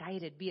 be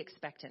excited, be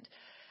expectant.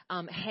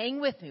 Hang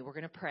with me. We're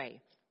going to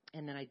pray.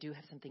 And then I do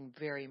have something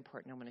very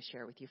important I want to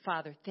share with you.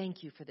 Father,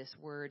 thank you for this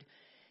word.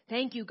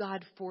 Thank you,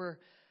 God, for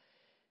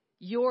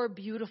your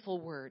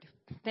beautiful word.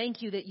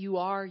 Thank you that you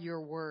are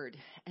your word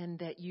and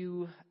that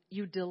you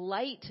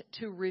delight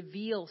to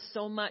reveal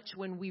so much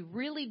when we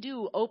really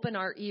do open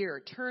our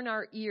ear, turn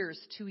our ears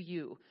to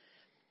you.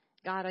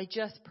 God, I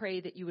just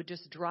pray that you would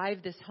just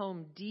drive this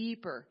home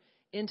deeper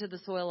into the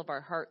soil of our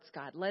hearts,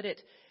 God. Let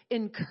it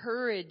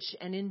encourage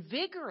and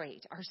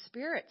invigorate our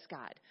spirits,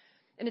 God.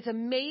 And it's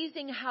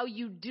amazing how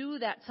you do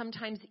that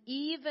sometimes,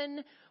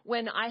 even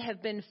when I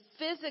have been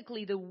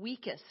physically the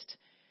weakest.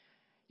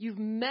 You've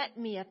met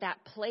me at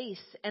that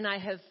place, and I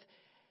have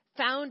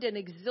found an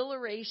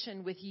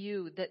exhilaration with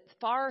you that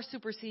far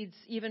supersedes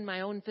even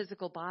my own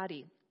physical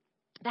body.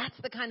 That's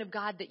the kind of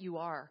God that you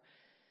are.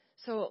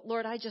 So,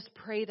 Lord, I just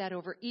pray that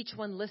over each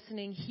one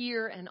listening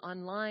here and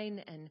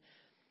online, and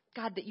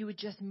God, that you would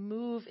just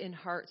move in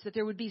hearts, that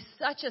there would be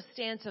such a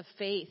stance of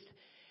faith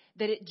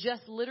that it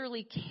just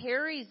literally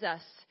carries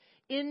us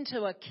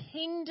into a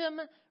kingdom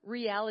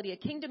reality, a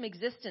kingdom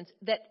existence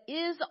that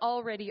is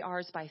already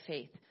ours by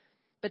faith,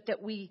 but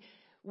that we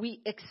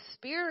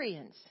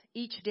experience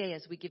each day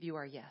as we give you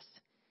our yes.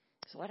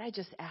 So Lord, I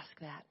just ask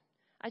that.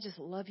 I just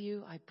love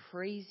you. I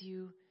praise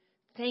you.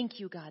 Thank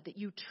you, God, that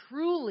you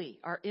truly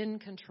are in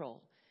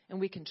control,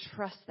 and we can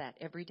trust that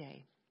every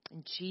day.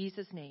 In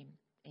Jesus' name,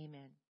 amen.